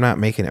 juice? I'm not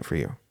making it for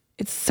you.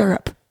 It's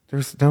syrup.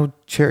 There's no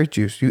cherry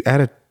juice. You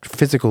add a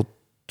physical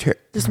cherry.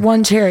 Just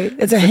one cherry.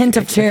 It's a hint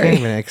of I can't cherry.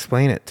 even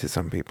explain it to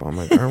some people. I'm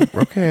like, oh,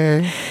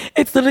 okay.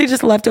 It's literally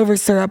just leftover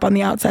syrup on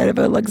the outside of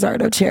a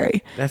Luxardo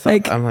cherry. That's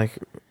like, I'm like,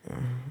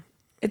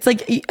 it's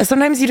like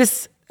sometimes you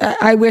just,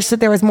 I wish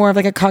that there was more of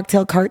like a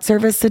cocktail cart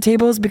service to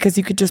tables because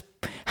you could just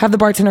have the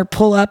bartender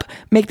pull up,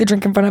 make the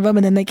drink in front of them,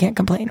 and then they can't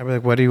complain. I'd be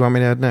like, what do you want me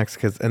to add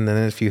next? And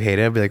then if you hate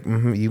it, I'd be like,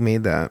 you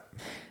made that.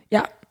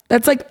 Yeah.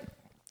 That's like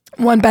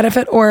one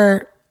benefit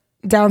or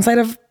downside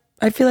of,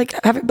 I feel like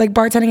having like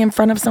bartending in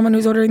front of someone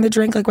who's ordering the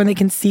drink, like when they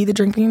can see the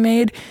drink being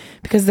made,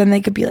 because then they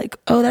could be like,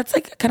 oh, that's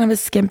like kind of a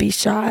skimpy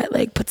shot.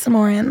 Like put some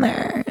more in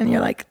there. And you're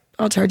like,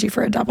 I'll charge you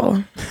for a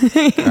double.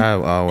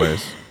 I'll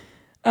always.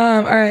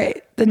 All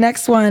right. The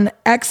next one,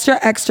 extra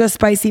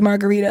spicy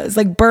margaritas,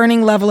 like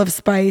burning level of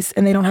spice,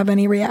 and they don't have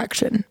any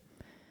reaction.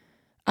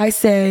 I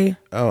say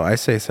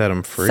set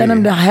them free. send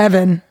them to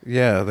heaven.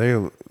 Yeah,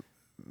 they're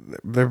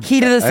Key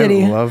to the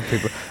city. I love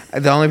people.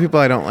 The only people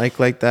I don't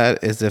like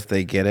that is if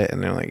they get it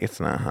and they're like,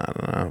 it's not hot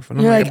enough. And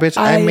I'm You're like, like, bitch,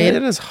 I made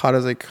it as hot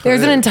as I could.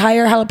 There's an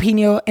entire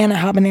jalapeno and a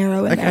habanero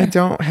in like there. I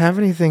don't have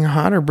anything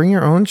hotter. Bring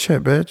your own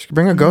shit, bitch.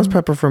 Bring a ghost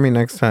pepper for me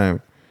next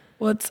time.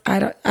 Well,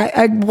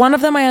 I one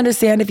of them I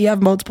understand. If you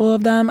have multiple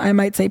of them, I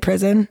might say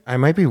prison. I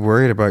might be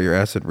worried about your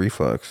acid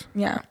reflux.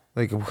 Yeah.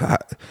 Like,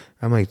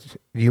 I'm like,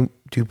 you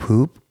do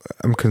poop?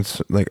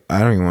 Like, I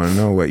don't even want to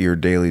know what your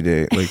daily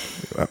day, like,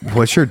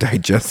 what's your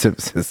digestive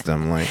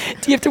system like?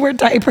 Do you have to wear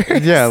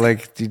diapers? Yeah,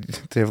 like, do you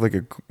have like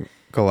a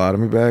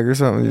colotomy bag or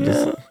something? You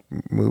just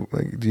move,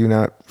 like, do you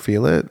not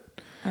feel it?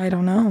 I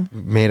don't know.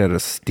 Made out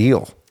of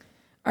steel.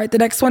 All right, the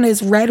next one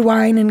is red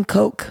wine and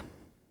Coke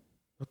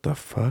What the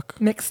fuck?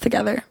 mixed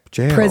together.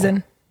 Jail.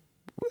 Prison.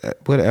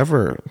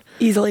 Whatever.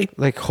 Easily.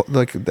 Like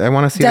I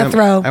want to see Death them.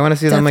 row. I want to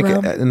see them Death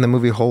like row. in the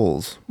movie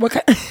Holes, What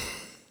kind?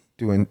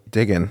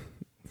 digging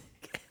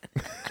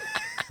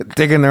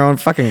their own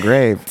fucking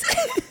grave.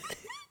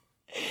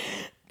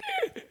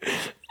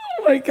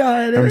 Oh my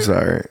God. I'm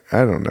sorry. I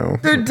don't know.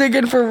 They're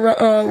digging for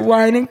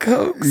wine and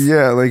Cokes.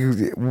 Yeah, like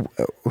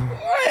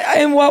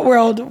In what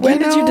world? When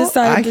did you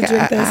decide to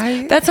drink this?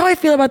 I- That's how I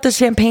feel about the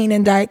champagne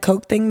and Diet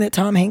Coke thing that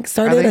Tom Hanks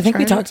started. I think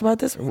we talked about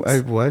this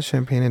once. What?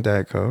 Champagne and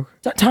Diet Coke?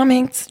 Tom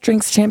Hanks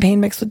drinks champagne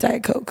mixed with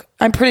Diet Coke.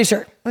 I'm pretty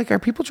sure. Like, are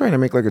people trying to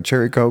make like a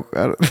cherry Coke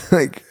out of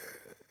like?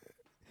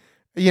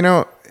 You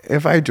know,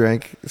 if I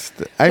drank,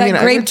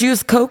 Grape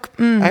juice Coke.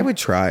 I would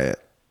try it.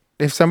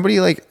 If somebody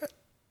like,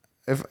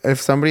 if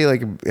somebody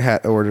like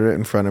had ordered it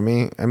in front of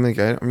me, I'm like,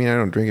 I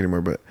don't drink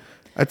anymore, but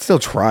I'd still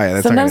try it.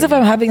 That's Sometimes if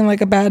I'm having like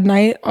a bad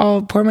night,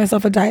 I'll pour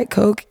myself a Diet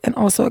Coke and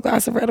also a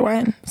glass of red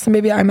wine. So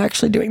maybe I'm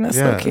actually doing this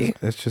low key.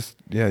 It's just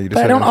you just.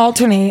 But I don't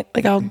alternate.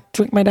 Like I'll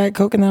drink my Diet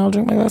Coke and then I'll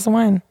drink my glass of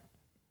wine.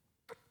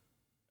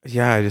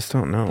 Yeah, I just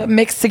don't know. But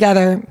mixed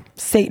together,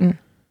 Satan.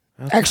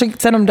 Actually,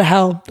 send them to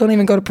hell. Don't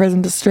even go to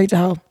prison. Just straight to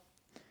hell.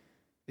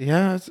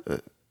 Yeah,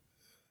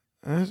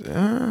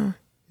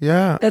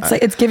 yeah. That's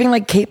like it's giving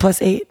like Kate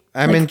plus 8.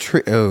 I'm like,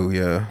 intrigued. Oh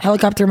yeah.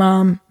 Helicopter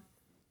mom.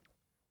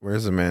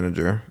 Where's the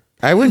manager?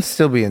 I would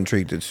still be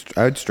intrigued.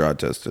 I would straw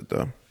test it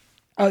though.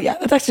 Oh yeah,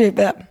 that's actually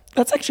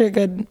a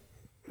good.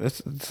 It's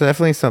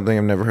definitely something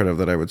I've never heard of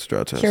that I would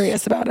straw test.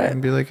 Curious about it.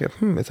 And be like,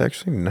 it's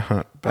actually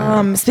not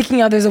bad.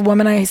 Speaking of, there's a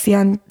woman I see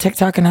on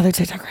TikTok, another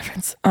TikTok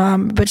reference.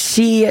 But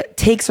she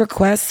takes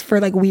requests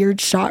for like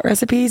weird shot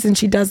recipes and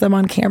she does them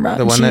on camera.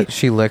 The one that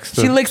she licks.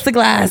 She licks the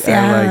glass. I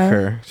Yeah, like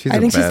her. I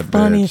think she's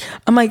funny. Bitch.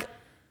 I'm like,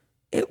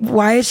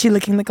 why is she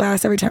licking the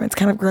glass every time? It's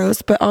kind of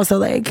gross, but also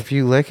like, if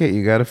you lick it,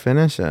 you got to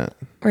finish it.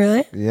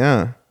 Really?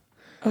 Yeah.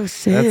 Oh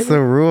shit. That's the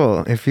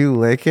rule. If you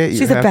lick it,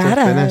 you have to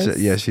finish it.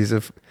 Yeah,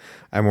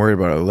 I'm worried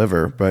about her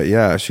liver, but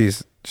yeah,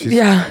 she's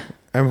yeah.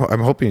 I'm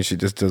hoping she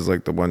just does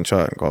like the one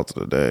shot and calls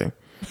it a day.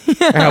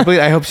 Yeah.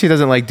 I hope she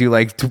doesn't like do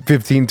like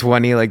 15,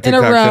 20 like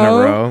TikToks in a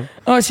row.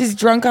 Oh, she's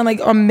drunk on like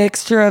a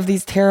mixture of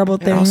these terrible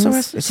things.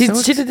 Did you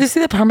see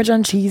the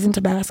Parmesan cheese and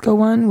Tabasco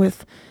one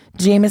with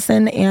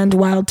Jameson and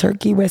wild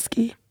turkey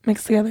whiskey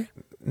mixed together?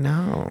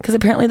 No. Because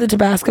apparently the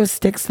Tabasco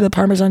sticks to the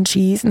Parmesan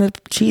cheese and the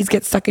cheese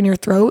gets stuck in your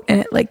throat and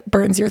it like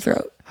burns your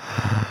throat.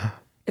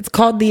 It's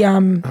called the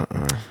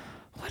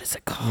what is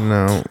it called?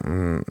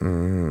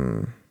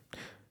 No.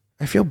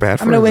 I feel bad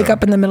for her. I'm going to wake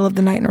up in the middle of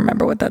the night and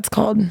remember what that's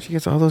called. She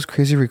gets all those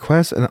crazy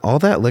requests and all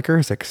that liquor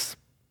is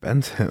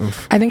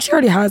expensive. I think she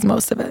already has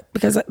most of it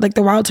because like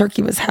the wild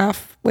turkey was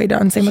halfway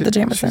done. Same with the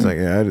Jameson. She's like,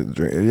 yeah, I didn't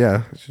drink it.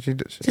 Yeah.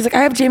 She's like,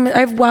 I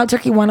have wild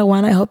turkey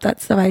 101. I hope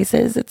that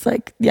suffices. It's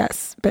like,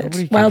 yes,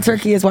 bitch. Wild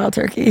turkey is wild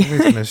turkey.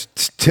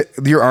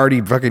 You're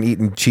already fucking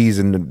eating cheese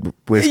and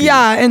whiskey.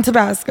 Yeah, and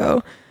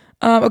Tabasco.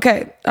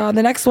 Okay. The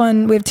next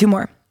one, we have two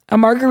more. A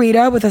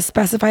margarita with a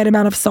specified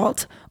amount of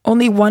salt.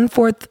 Only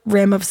 1/4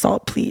 rim of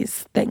salt,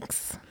 please.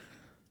 Thanks.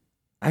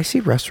 I see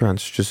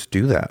restaurants just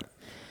do that.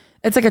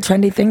 It's like a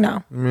trendy thing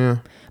now. Yeah.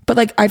 But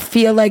like, I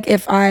feel like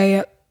if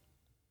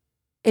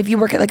you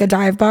work at like a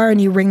dive bar and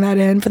you ring that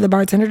in for the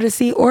bartender to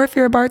see, or if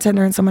you're a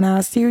bartender and someone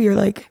asks you, you're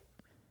like,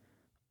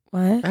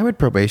 what? I would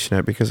probation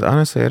it because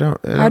honestly, I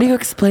don't. How do you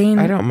explain?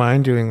 I don't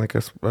mind doing like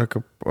a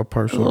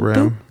partial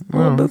rim.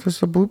 Boop. No,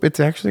 just a boop. It's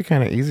actually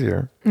kind of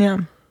easier. Yeah,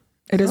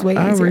 it is way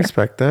easier. I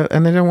respect that,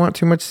 and they don't want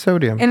too much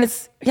sodium. And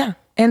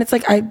it's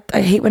like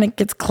I hate when it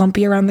gets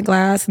clumpy around the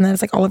glass and then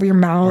it's like all over your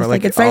mouth.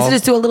 Like it's nice to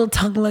just do a little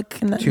tongue lick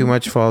and then too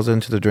much falls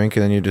into the drink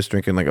and then you're just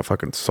drinking like a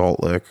fucking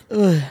salt lick.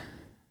 Ugh.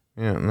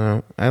 Yeah,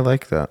 no, I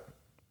like that.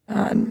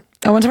 One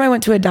time I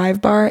went to a dive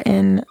bar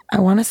in, I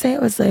want to say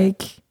it was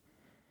like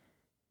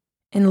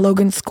in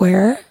Logan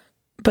Square,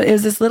 but it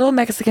was this little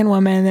Mexican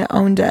woman that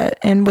owned it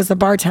and was the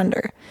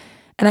bartender.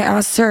 And I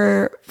asked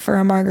her for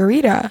a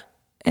margarita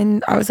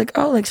and I was like,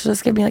 oh, like she'll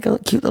just give me like a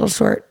cute little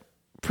short,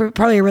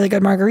 probably a really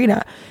good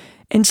margarita.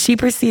 And she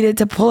proceeded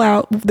to pull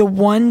out the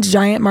one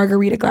giant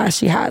margarita glass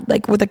she had,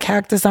 like with a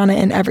cactus on it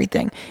and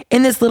everything,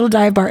 in this little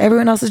dive bar.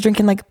 Everyone else is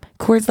drinking like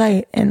Coors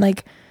Light and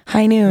like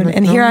High Noon.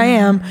 And here I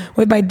am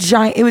with my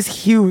giant, it was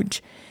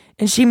huge.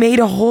 And she made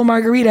a whole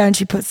margarita and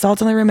she put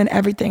salt on the rim and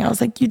everything. I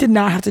was like, you did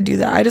not have to do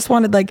that. I just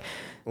wanted like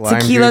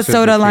tequila,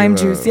 soda, lime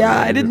juice. Yeah,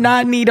 I did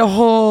not need a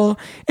whole.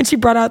 And she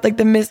brought out like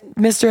the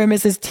Mr. and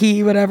Mrs.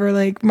 T, whatever,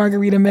 like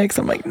margarita mix.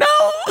 I'm like, no.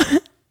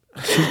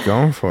 She's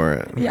going for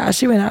it. Yeah,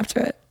 she went after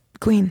it.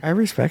 Queen. I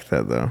respect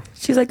that though.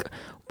 She's like,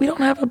 we don't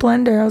have a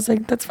blender. I was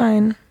like, that's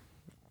fine.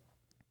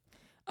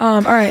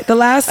 All right, the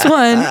last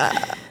one.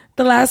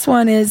 The last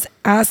one is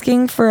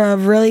asking for a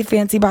really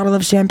fancy bottle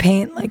of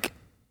champagne, like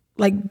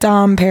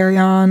Dom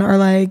Perignon or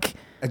like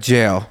a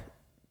jail,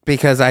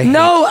 because I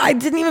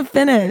didn't even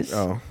finish.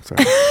 Oh,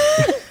 sorry.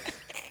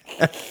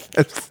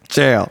 It's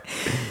jail.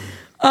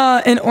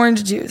 And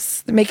orange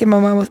juice, making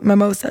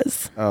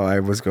mimosas. Oh,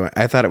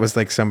 I thought it was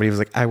like somebody was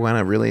like, I want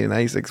a really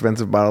nice,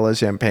 expensive bottle of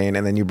champagne,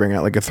 and then you bring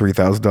out like a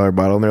 $3,000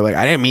 bottle, and they're like,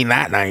 I didn't mean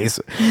that nice.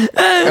 And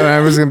I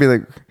was gonna be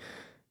like,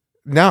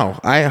 no,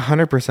 I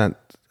 100%.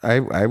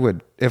 I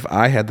would, if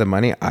I had the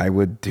money, I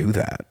would do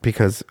that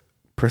because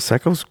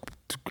Prosecco's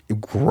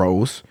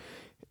gross,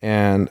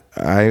 and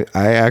I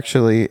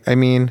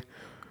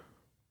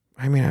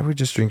would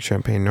just drink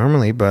champagne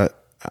normally,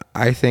 but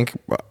I think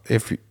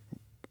if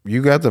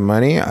you got the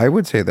money, I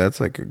would say that's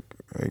like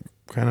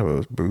kind of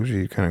a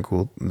bougie, kind of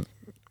cool.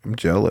 I'm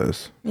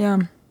jealous. Yeah.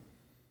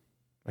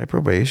 I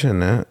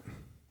probation that.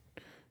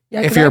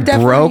 Yeah, if you're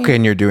broke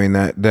and you're doing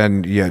that,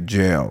 then yeah,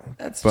 jail.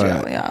 That's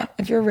jail, yeah.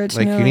 If you're rich,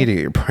 like you need to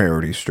get your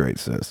priorities straight,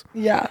 sis.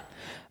 Yeah.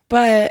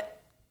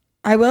 But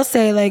I will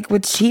say, like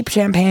with cheap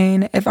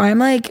champagne, if I'm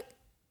like,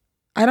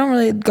 I don't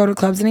really go to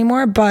clubs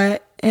anymore,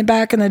 but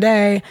back in the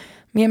day,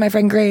 me and my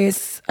friend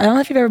Grace, I don't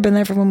know if you've ever been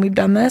there for when we've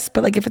done this,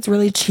 but like if it's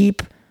really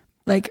cheap,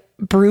 like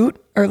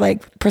Brut or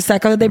like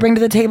Prosecco that they bring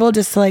to the table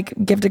just to like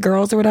give to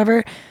girls or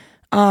whatever,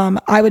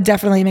 I would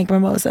definitely make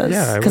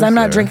mimosas because I'm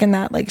not drinking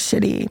that like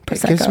shitty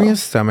Prosecco. It gives me a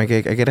stomach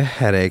ache. I get a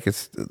headache.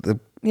 It's the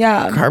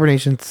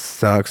carbonation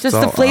sucks.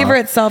 Just the flavor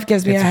itself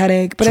gives me a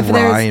headache. But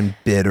dry and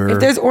bitter. If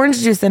there's orange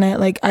juice in it,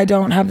 like I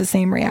don't have the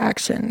same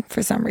reaction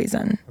for some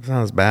reason. That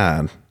sounds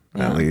bad.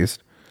 Yeah. At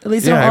least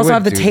I don't also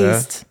have the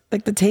taste. That.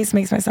 Like the taste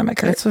makes my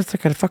stomach hurt. It's just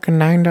like a fucking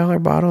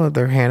 $9 bottle that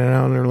they're handing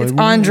out, and they're like, it's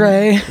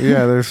Andre.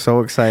 Yeah, they're so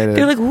excited.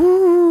 They're like,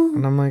 woo.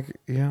 And I'm like,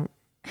 yeah,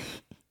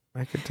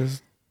 I could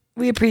just.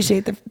 We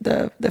appreciate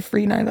the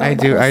free $9.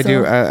 I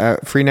do.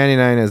 Free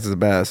 99 is the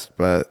best,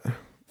 but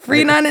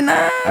free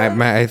 99.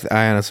 I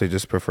honestly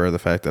just prefer the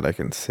fact that I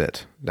can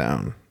sit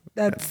down.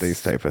 That's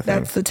these type of things.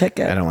 That's the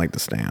ticket. I don't like to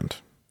stand.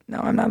 No,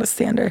 I'm not a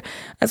stander.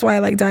 That's why I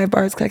like dive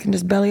bars, because I can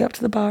just belly up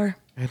to the bar.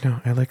 I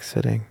know. I like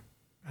sitting.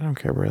 I don't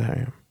care where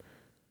I am.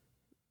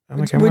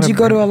 Would you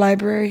go to a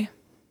library?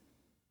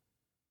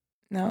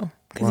 No,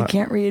 because you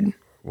can't read.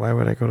 Why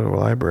would I go to a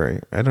library?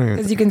 I don't even.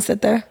 Because you can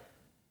sit there.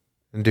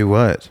 And do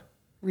what?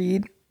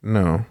 Read.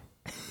 No.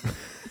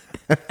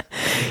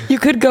 You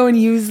could go and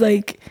use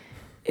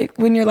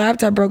when your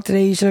laptop broke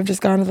today, you should have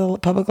just gone to the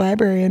public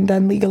library and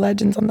done League of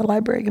Legends on the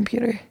library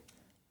computer.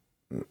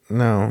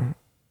 No.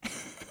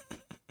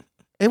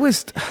 I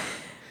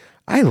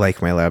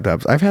like my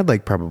laptops. I've had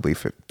probably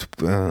 12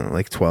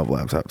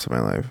 laptops in my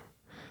life.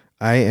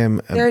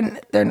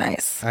 They're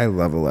nice. I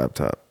love a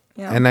laptop.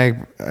 Yeah. And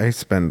I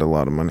spend a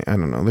lot of money. I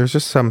don't know. There's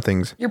just some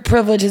things. Your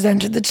privilege has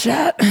entered the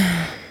chat.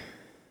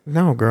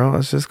 No, girl.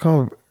 It's just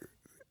called,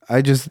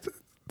 I just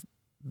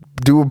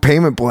do a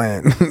payment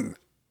plan.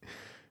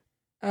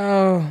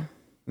 Oh.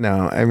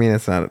 No, I mean,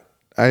 it's not.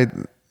 No,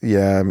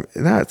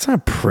 it's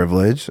not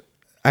privilege.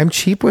 I'm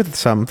cheap with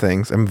some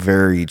things. I'm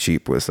very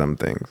cheap with some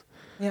things.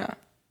 Yeah.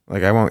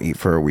 Like I won't eat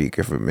for a week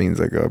if it means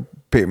I gotta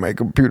pay my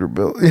computer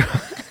bill.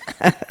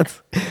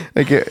 But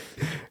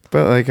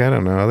I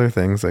don't know, other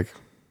things like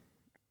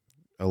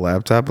a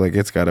laptop,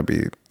 it's got to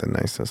be the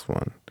nicest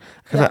one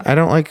because I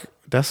don't like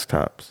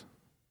desktops.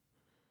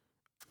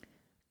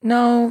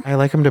 No. I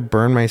like them to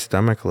burn my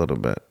stomach a little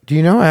bit. Do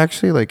you know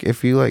actually, like,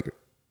 if you like,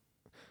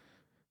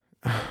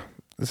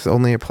 this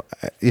only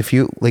if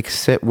you like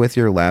sit with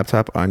your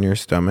laptop on your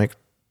stomach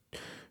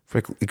for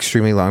like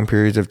extremely long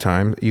periods of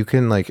time, you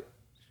can like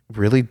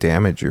really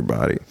damage your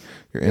body,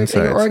 your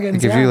insides. Your organs,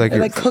 it gives you like it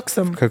like cooks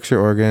them. Cooks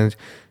your organs.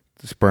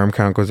 The sperm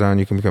count goes down.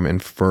 You can become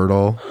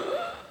infertile.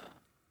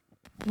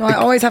 No, I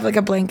always have like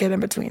a blanket in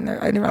between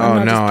there. I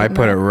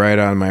put it right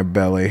on my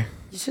belly.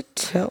 You should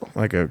chill.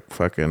 Like a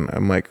fucking,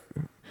 I'm like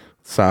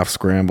soft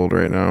scrambled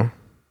right now.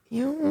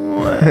 You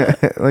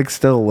like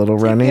still a little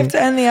runny. We have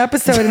to end the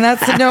episode, and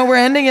that's the note we're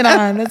ending it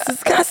on. That's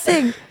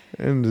disgusting.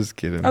 I'm just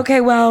kidding.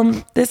 Okay, well,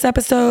 this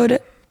episode,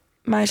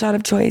 my shot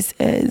of choice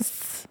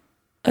is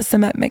a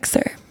cement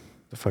mixer.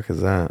 The fuck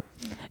is that?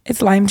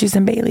 It's lime juice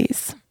and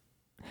Baileys.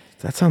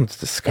 That sounds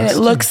disgusting. And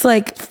it looks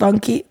like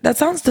funky. That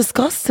sounds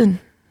disgusting.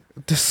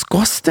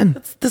 Disgusting.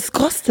 It's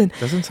disgusting.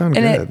 Doesn't sound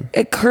and good.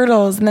 It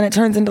curdles, and then it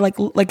turns into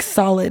like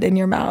solid in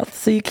your mouth,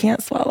 so you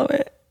can't swallow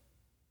it.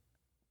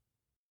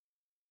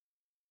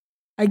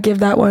 I give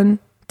that one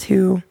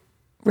to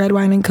red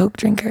wine and Coke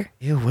drinker.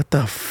 Ew, what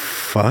the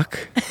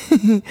fuck?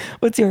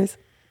 What's yours?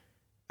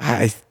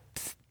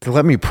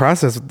 Let me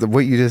process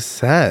what you just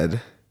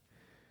said.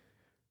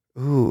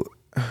 Ooh,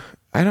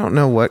 I don't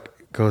know what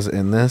goes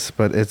in this,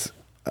 but it's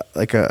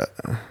like a.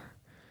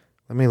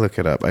 Let me look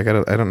it up. I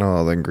don't know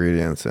all the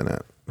ingredients in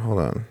it. Hold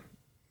on.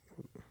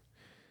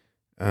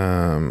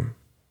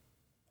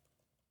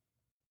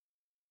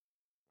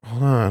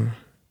 Hold on.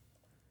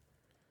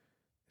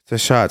 It's a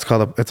shot.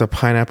 It's a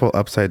pineapple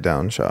upside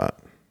down shot.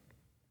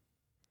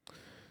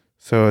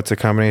 So it's a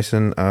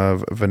combination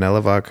of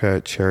vanilla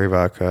vodka, cherry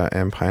vodka,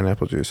 and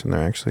pineapple juice, and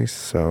they're actually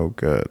so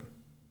good.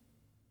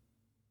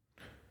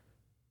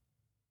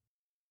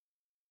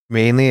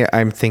 Mainly,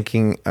 I'm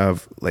thinking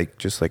of like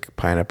just like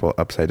pineapple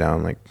upside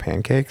down, like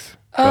pancakes.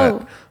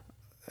 Oh,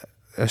 but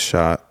a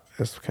shot.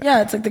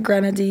 Yeah, it's like the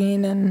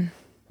grenadine, and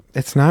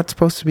it's not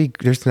supposed to be.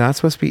 There's not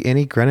supposed to be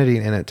any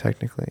grenadine in it,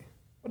 technically.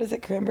 What is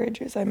it? Cranberry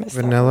juice? I missed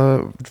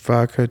vanilla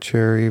vodka,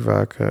 cherry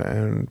vodka,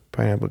 and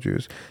pineapple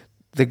juice.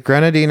 The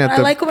grenadine I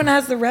like when it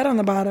has the red on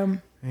the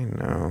bottom. I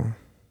know.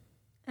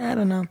 I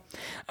don't know.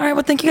 All right.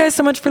 Well, thank you guys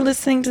so much for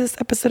listening to this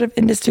episode of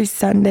Industry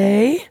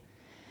Sunday.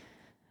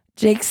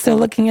 Jake's still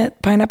looking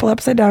at pineapple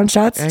upside down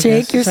shots.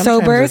 Jake, you're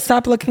sober.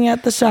 Stop looking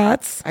at the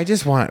shots. I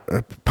just want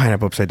a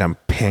pineapple upside down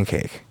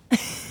pancake.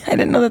 I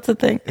didn't know that's a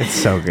thing. It's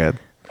so good.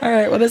 All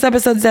right. Well, this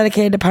episode's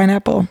dedicated to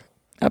pineapple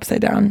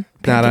upside down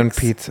pancakes. Not on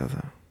pizza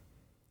though.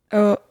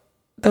 Oh,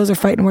 those are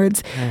fighting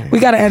words. We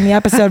got to end the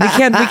episode. We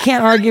can't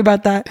argue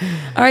about that.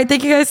 All right.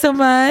 Thank you guys so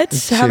much.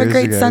 Cheers, have a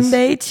great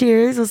Sunday.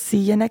 Cheers. We'll see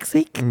you next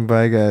week.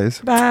 Bye, guys.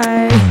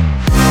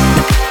 Bye.